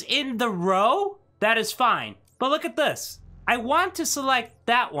item is in the row, that is fine. But look at this. I want to select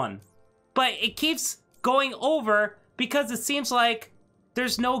that one, but it keeps going over because it seems like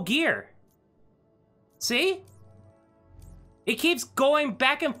there's no gear. See? It keeps going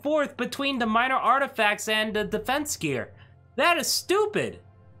back and forth between the minor artifacts and the defense gear. That is stupid.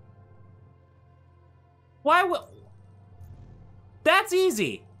 Why would... That's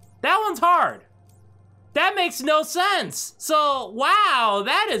easy. That one's hard. That makes no sense. So, wow,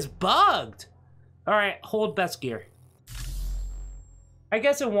 that is bugged. All right, hold best gear. I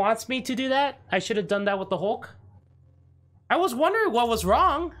guess it wants me to do that. I should have done that with the Hulk. I was wondering what was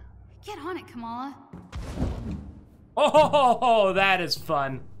wrong. Get on it, Kamala. Oh, that is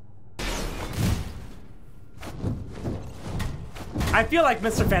fun. I feel like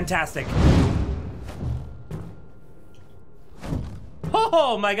Mr. Fantastic.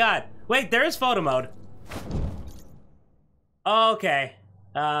 Oh my god. Wait, there is photo mode. Okay.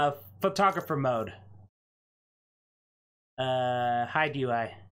 Photographer mode. Hide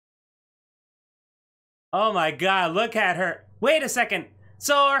UI. Oh my god, look at her. Wait a second.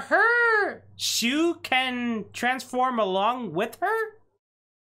 So her shoe can transform along with her?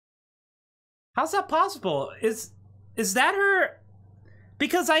 How's that possible? Is that her?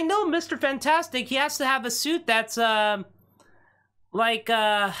 Because I know Mr. Fantastic, he has to have a suit that's I'm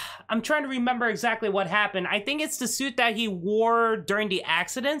trying to remember exactly what happened. I think it's the suit that he wore during the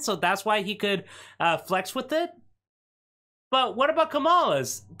accident, so that's why he could flex with it. But what about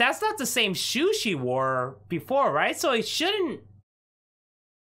Kamala's? That's not the same shoe she wore before, right? So it shouldn't...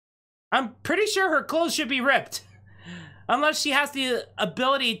 I'm pretty sure her clothes should be ripped. Unless she has the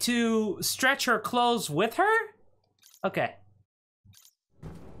ability to stretch her clothes with her? Okay.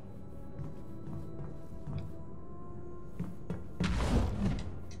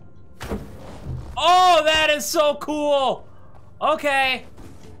 Oh, that is so cool! Okay.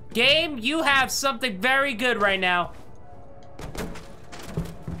 Game, you have something very good right now.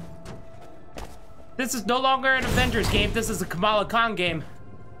 This is no longer an Avengers game, this is a Kamala Khan game.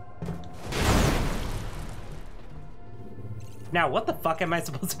 Now, what the fuck am I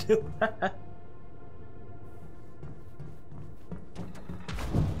supposed to do?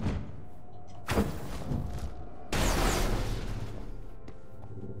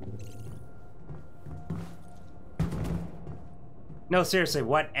 No, seriously,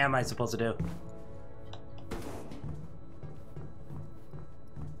 what am I supposed to do?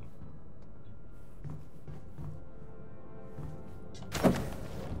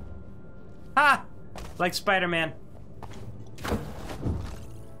 Ha! Like Spider-Man.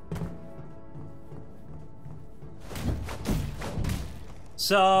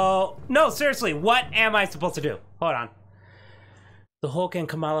 So, no, seriously, what am I supposed to do? Hold on. The Hulk and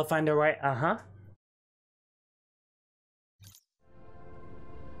Kamala find their way. Uh-huh.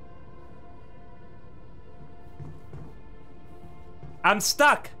 I'm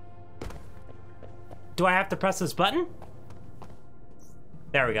stuck. Do I have to press this button?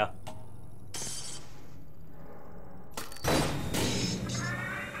 There we go.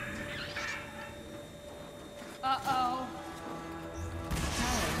 Uh-oh.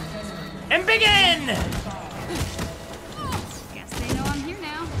 And begin! Guess they know I'm here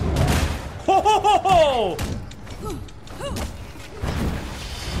now. Ho ho ho ho!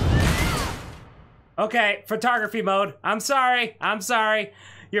 Okay, photography mode. I'm sorry.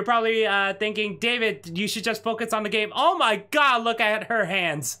 You're probably thinking, David, you should just focus on the game. Oh my god, look at her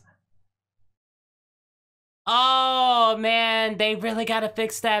hands. Oh man, they really gotta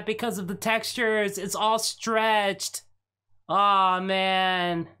fix that because of the textures. It's all stretched. Oh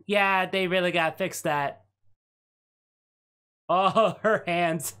man. Yeah, they really gotta fix that. Oh, her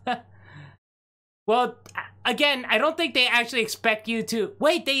hands. Well, again, I don't think they actually expect you to...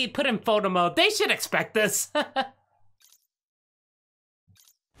 Wait, they put in photo mode. They should expect this. Damn,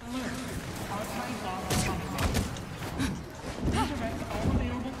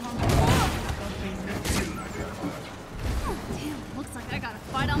 looks like I got a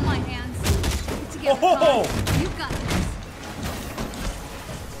fight on my hands. Get together, Oh! Khan. You got this.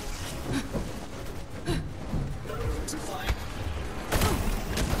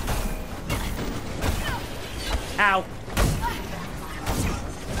 Ow.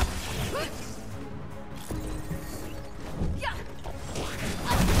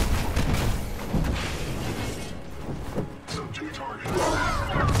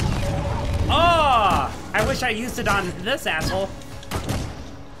 Oh! I wish I used it on this asshole.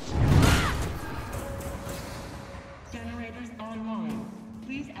 Generators online.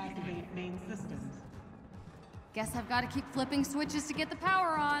 Please activate main systems. Guess I've got to keep flipping switches to get the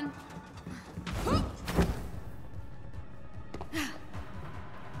power on.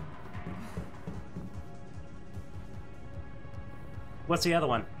 What's the other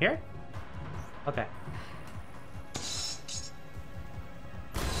one? Here? Okay.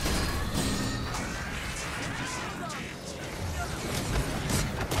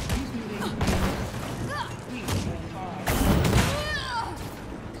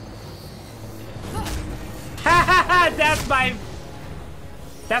 Ha ha ha! That's my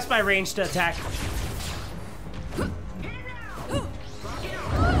That's my ranged attack.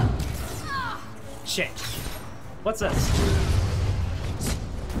 Shit. What's this?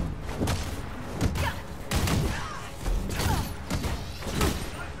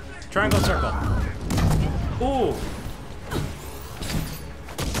 Triangle circle. Ooh.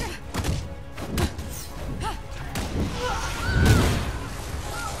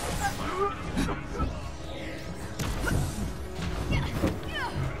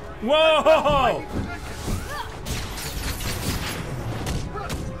 Whoa!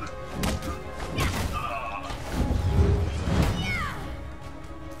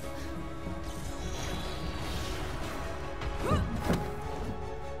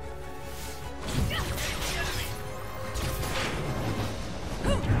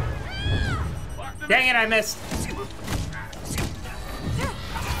 Dang it, I missed.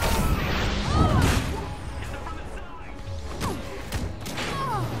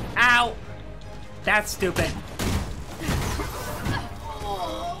 Ow! That's stupid.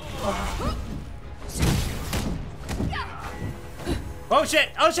 Oh shit!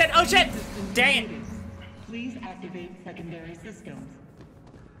 Oh shit! Oh shit! Dang it! Please activate secondary systems.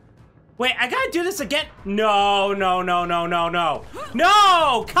 Wait, I gotta do this again? No, no, no, no, no, no.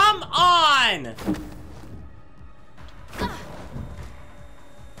 No! Come on!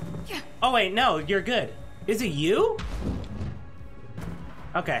 Oh wait, no, you're good. Is it you?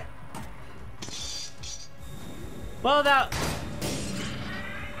 Okay. Well, that...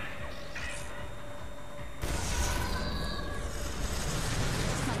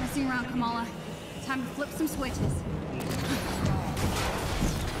 Stop messing around, Kamala. Time to flip some switches.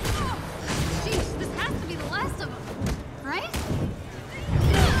 Jeez, this has to be the last of them, right?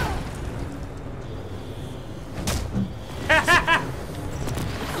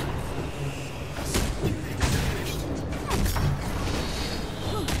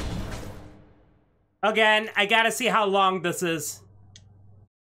 Again, I gotta see how long this is.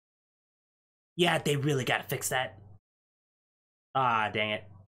 Yeah, they really gotta fix that. Ah, dang it.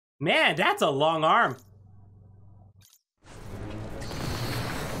 Man, that's a long arm.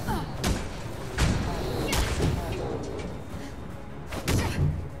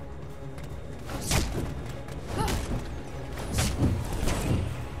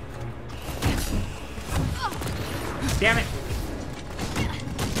 Damn it.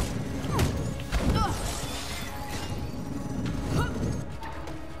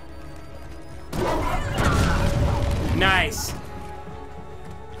 Nice.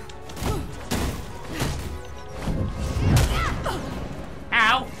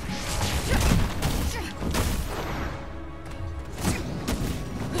 Ow.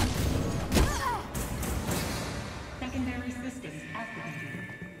 Secondary systems activated.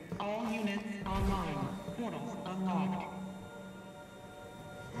 All units online. Portals unlocked.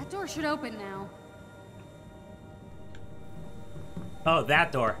 That door should open now. Oh,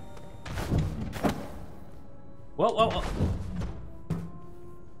 that door. Whoa, whoa, whoa.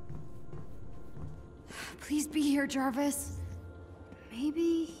 Please be here, Jarvis.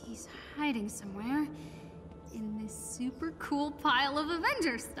 Maybe he's hiding somewhere in this super cool pile of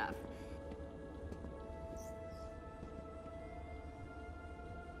Avengers stuff.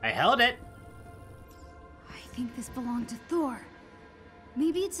 I held it. I think this belonged to Thor.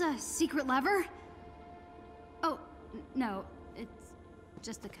 Maybe it's a secret lever? Oh, no, it's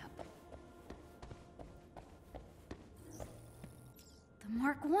just a cup. The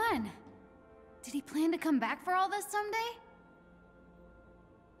Mark I. Did he plan to come back for all this someday?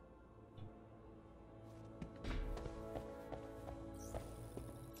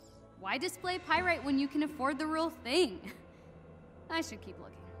 Why display pyrite when you can afford the real thing? I should keep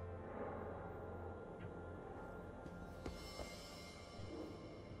looking.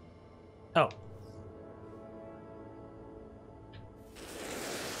 Oh.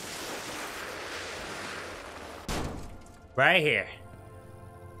 Right here.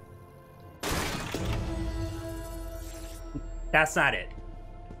 That's not it.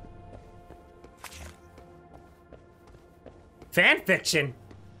 Fan fiction?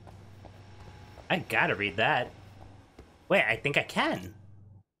 I gotta read that. Wait, I think I can.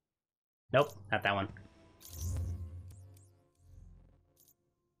 Nope, not that one.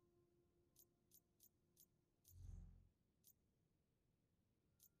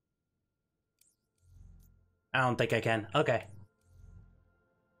 I don't think I can. Okay.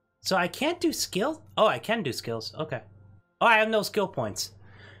 So I can't do skill? Oh, I can do skills. Okay. Oh, I have no skill points.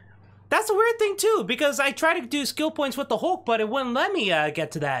 That's a weird thing too, because I tried to do skill points with the Hulk, but it wouldn't let me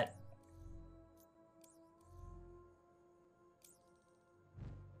get to that.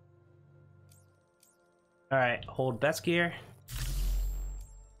 All right, hold best gear.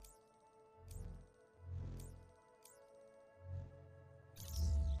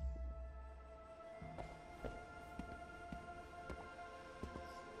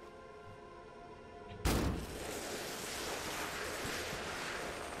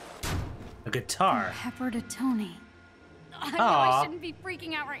 A guitar. Pepper to Tony. I know Aw. I shouldn't be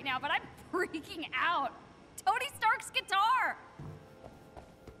freaking out right now, but I'm freaking out. Tony Stark's guitar!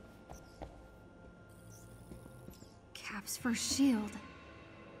 Cap's first shield.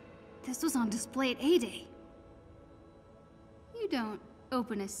 This was on display at A-Day. You don't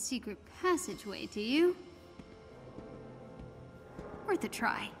open a secret passageway, do you? Worth a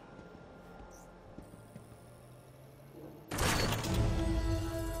try.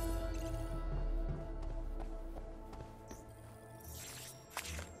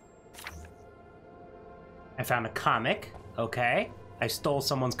 I found a comic. Okay. I stole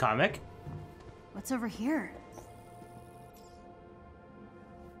someone's comic. What's over here?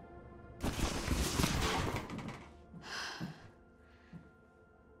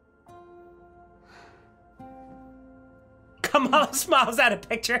 Kamala smiles at a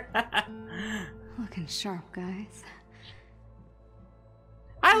picture. Looking sharp, guys.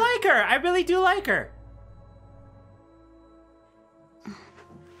 I like her. I really do like her.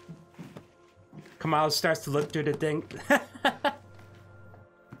 Kamala starts to look through the thing.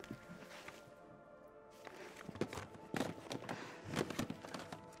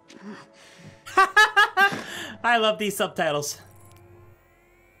 I love these subtitles.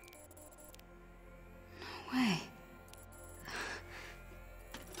 No way.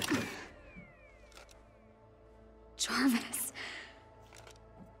 Jarvis.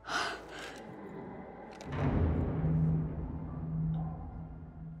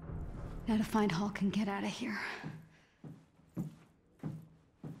 Gotta find Hulk and get out of here.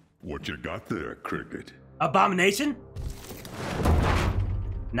 What you got there, Cricket? Abomination?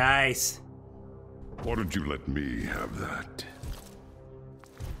 Nice. Why don't you let me have that?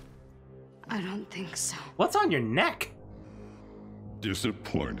 I don't think so. What's on your neck?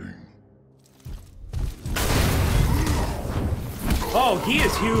 Disappointing. Oh, he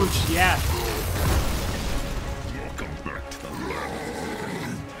is huge, yeah. Welcome back to the lab.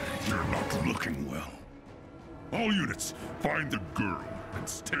 You're not looking well. All units, find the girl and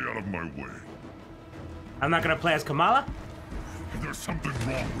stay out of my way. I'm not gonna play as Kamala? There's something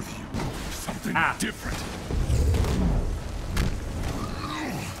wrong with you. Something different.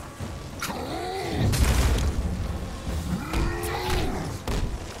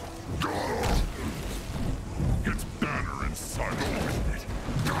 It's Banner inside of it.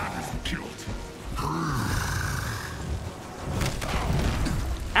 Banner's killed.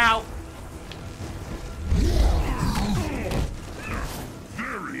 Ow.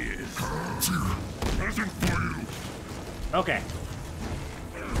 There he is. Present for you. Okay.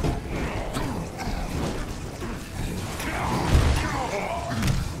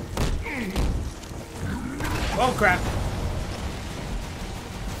 Oh crap.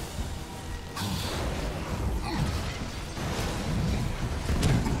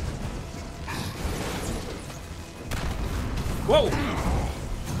 Whoa.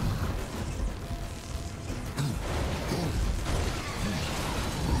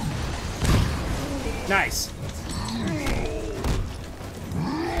 Nice.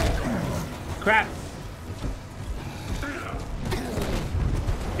 Crap.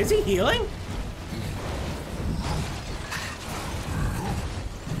 Is he healing?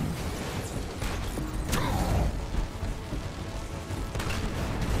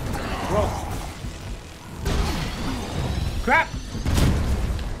 Whoa. Crap.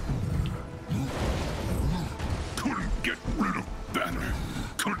 Couldn't get rid of Banner.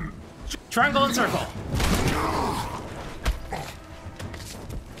 Couldn't. Triangle and circle.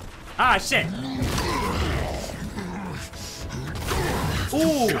 Ah, shit.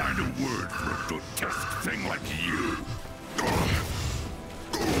 Ooh. Kind of word for a grotesque thing like you.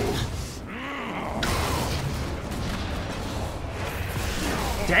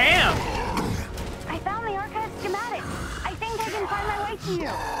 Damn. I found the archive schematic. I think I can find my way to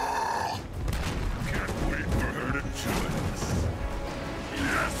you. Can't wait for her to join us.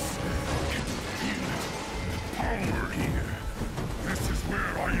 Yes. Can feel it. Power here. This is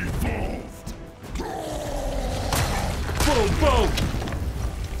where I evolved. Boom, boom.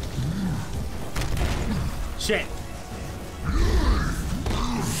 Shit.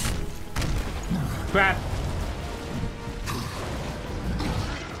 Crap.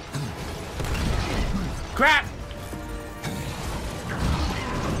 Crap.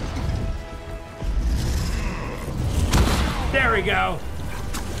 There we go.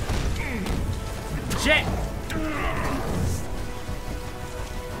 Shit.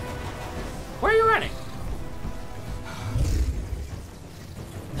 Where are you running?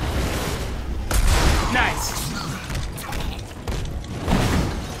 Nice.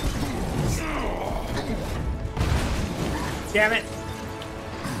 Damn it.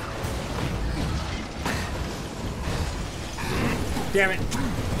 Damn it.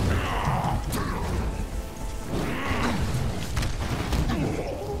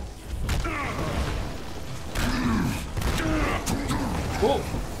 Whoa!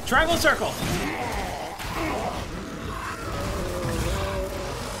 Triangle circle!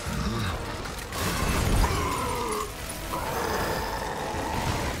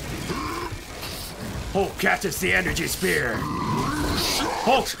 Hulk catches the energy spear!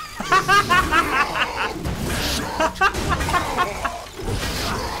 Hulk!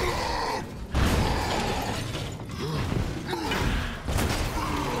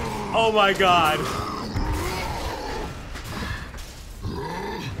 Oh my god!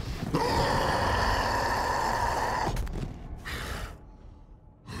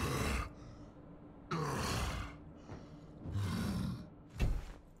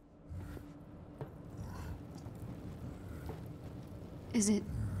 Is it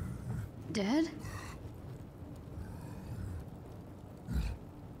dead?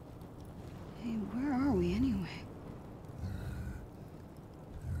 Hey, where are we anyway?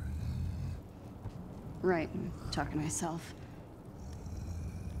 Right, I'm talking to myself.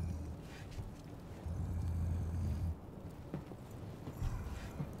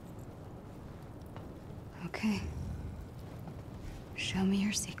 Okay. Show me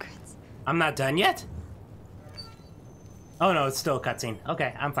your secrets. I'm not done yet? Oh no, it's still a cutscene.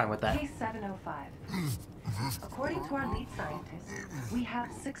 Okay, I'm fine with that. Case 705. According to our lead scientist, we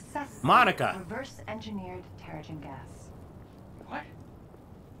have successfully Monica. reverse-engineered Terrigen gas. What?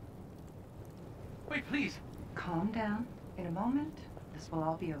 Wait, please. Calm down. In a moment, this will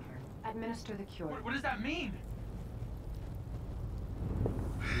all be over. Administer the cure. What does that mean?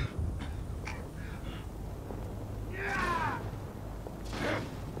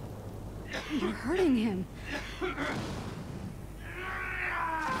 You're hurting him.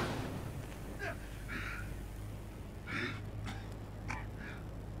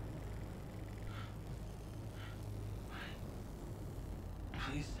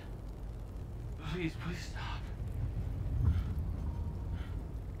 Please. Please stop.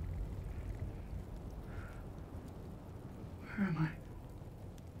 Where am I?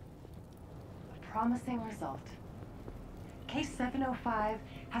 A promising result. Case 705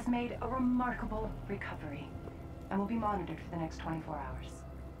 has made a remarkable recovery and will be monitored for the next 24 hours.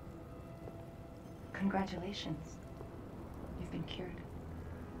 Congratulations. You've been cured.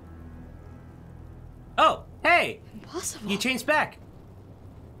 Oh, hey! Impossible. You changed back.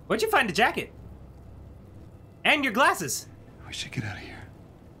 Where'd you find the jacket? And your glasses. We should get out of here.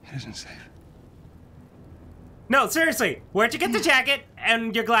 It isn't safe. No, seriously. Where'd you get the jacket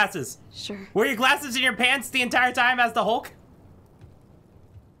and your glasses? Sure. Were your glasses in your pants the entire time as the Hulk?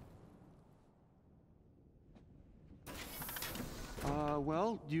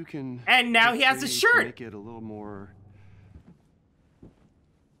 Well, you can... And now he has feel a free to shirt. Make it a little more...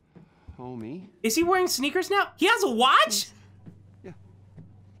 homey. Is he wearing sneakers now? He has a watch? Yeah.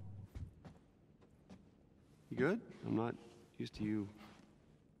 You good? I'm not used to you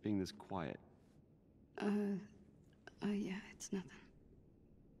being this quiet. Yeah, it's nothing.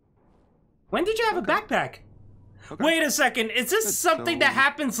 When did you have a backpack? Okay. Wait a second, is this Good, something so- that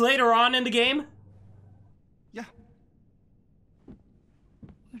happens later on in the game? Yeah.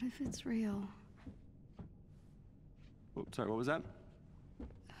 What if it's real? Oh, sorry, what was that?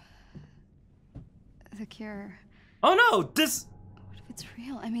 The cure. Oh no, this... What if it's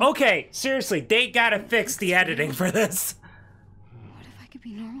real? I mean... Okay, seriously, they gotta fix the editing for this. What if I could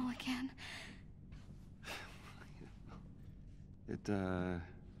be normal again? It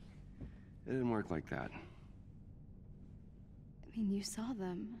didn't work like that. I mean, you saw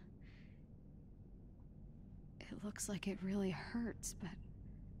them. It looks like it really hurts, but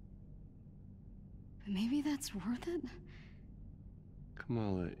maybe that's worth it?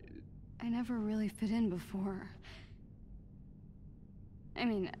 Kamala, I never really fit in before. I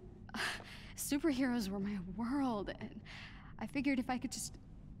mean, superheroes were my world, and I figured if I could just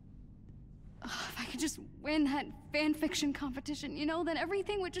win that fan fiction competition, you know, then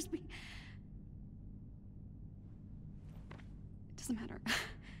everything would just be... It doesn't matter.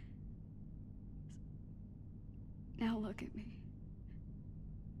 Now look at me.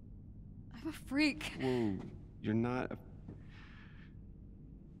 I'm a freak. whoa, you're not a...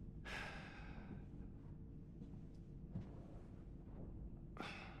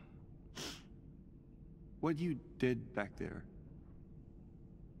 What you did back there.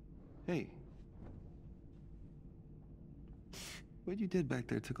 Hey. What you did back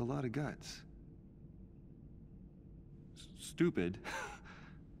there took a lot of guts. Stupid.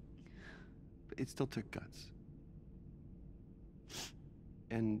 But it still took guts.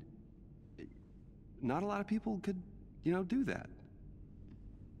 And not a lot of people could, you know, do that.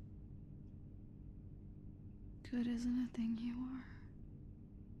 good isn't a thing you are.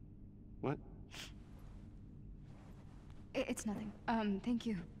 What? It's nothing. Thank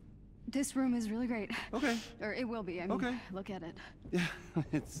you. This room is really great. Okay. Or it will be. I mean, Okay. Look at it. Yeah,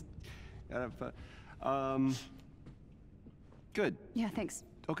 it's kind of fun. Good. Yeah, thanks.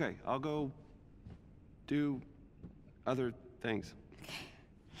 Okay, I'll go do other things.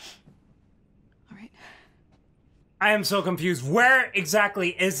 I am so confused. Where exactly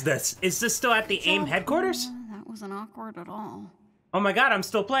is this? Is this still at the AIM headquarters? That wasn't awkward at all. Oh my god, I'm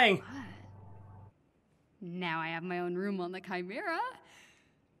still playing. Now I have my own room on the Chimera.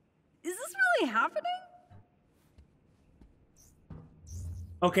 Is this really happening?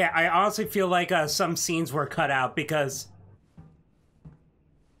 Okay, I honestly feel like some scenes were cut out because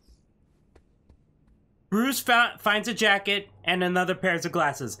Bruce finds a jacket and another pair of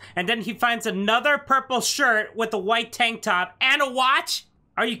glasses. And then he finds another purple shirt with a white tank top and a watch?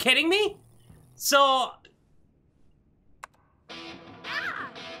 Are you kidding me? So...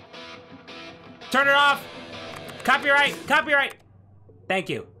 Turn it off! Copyright! Copyright! Thank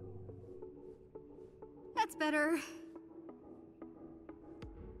you. That's better.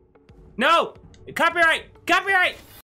 No! Copyright! Copyright!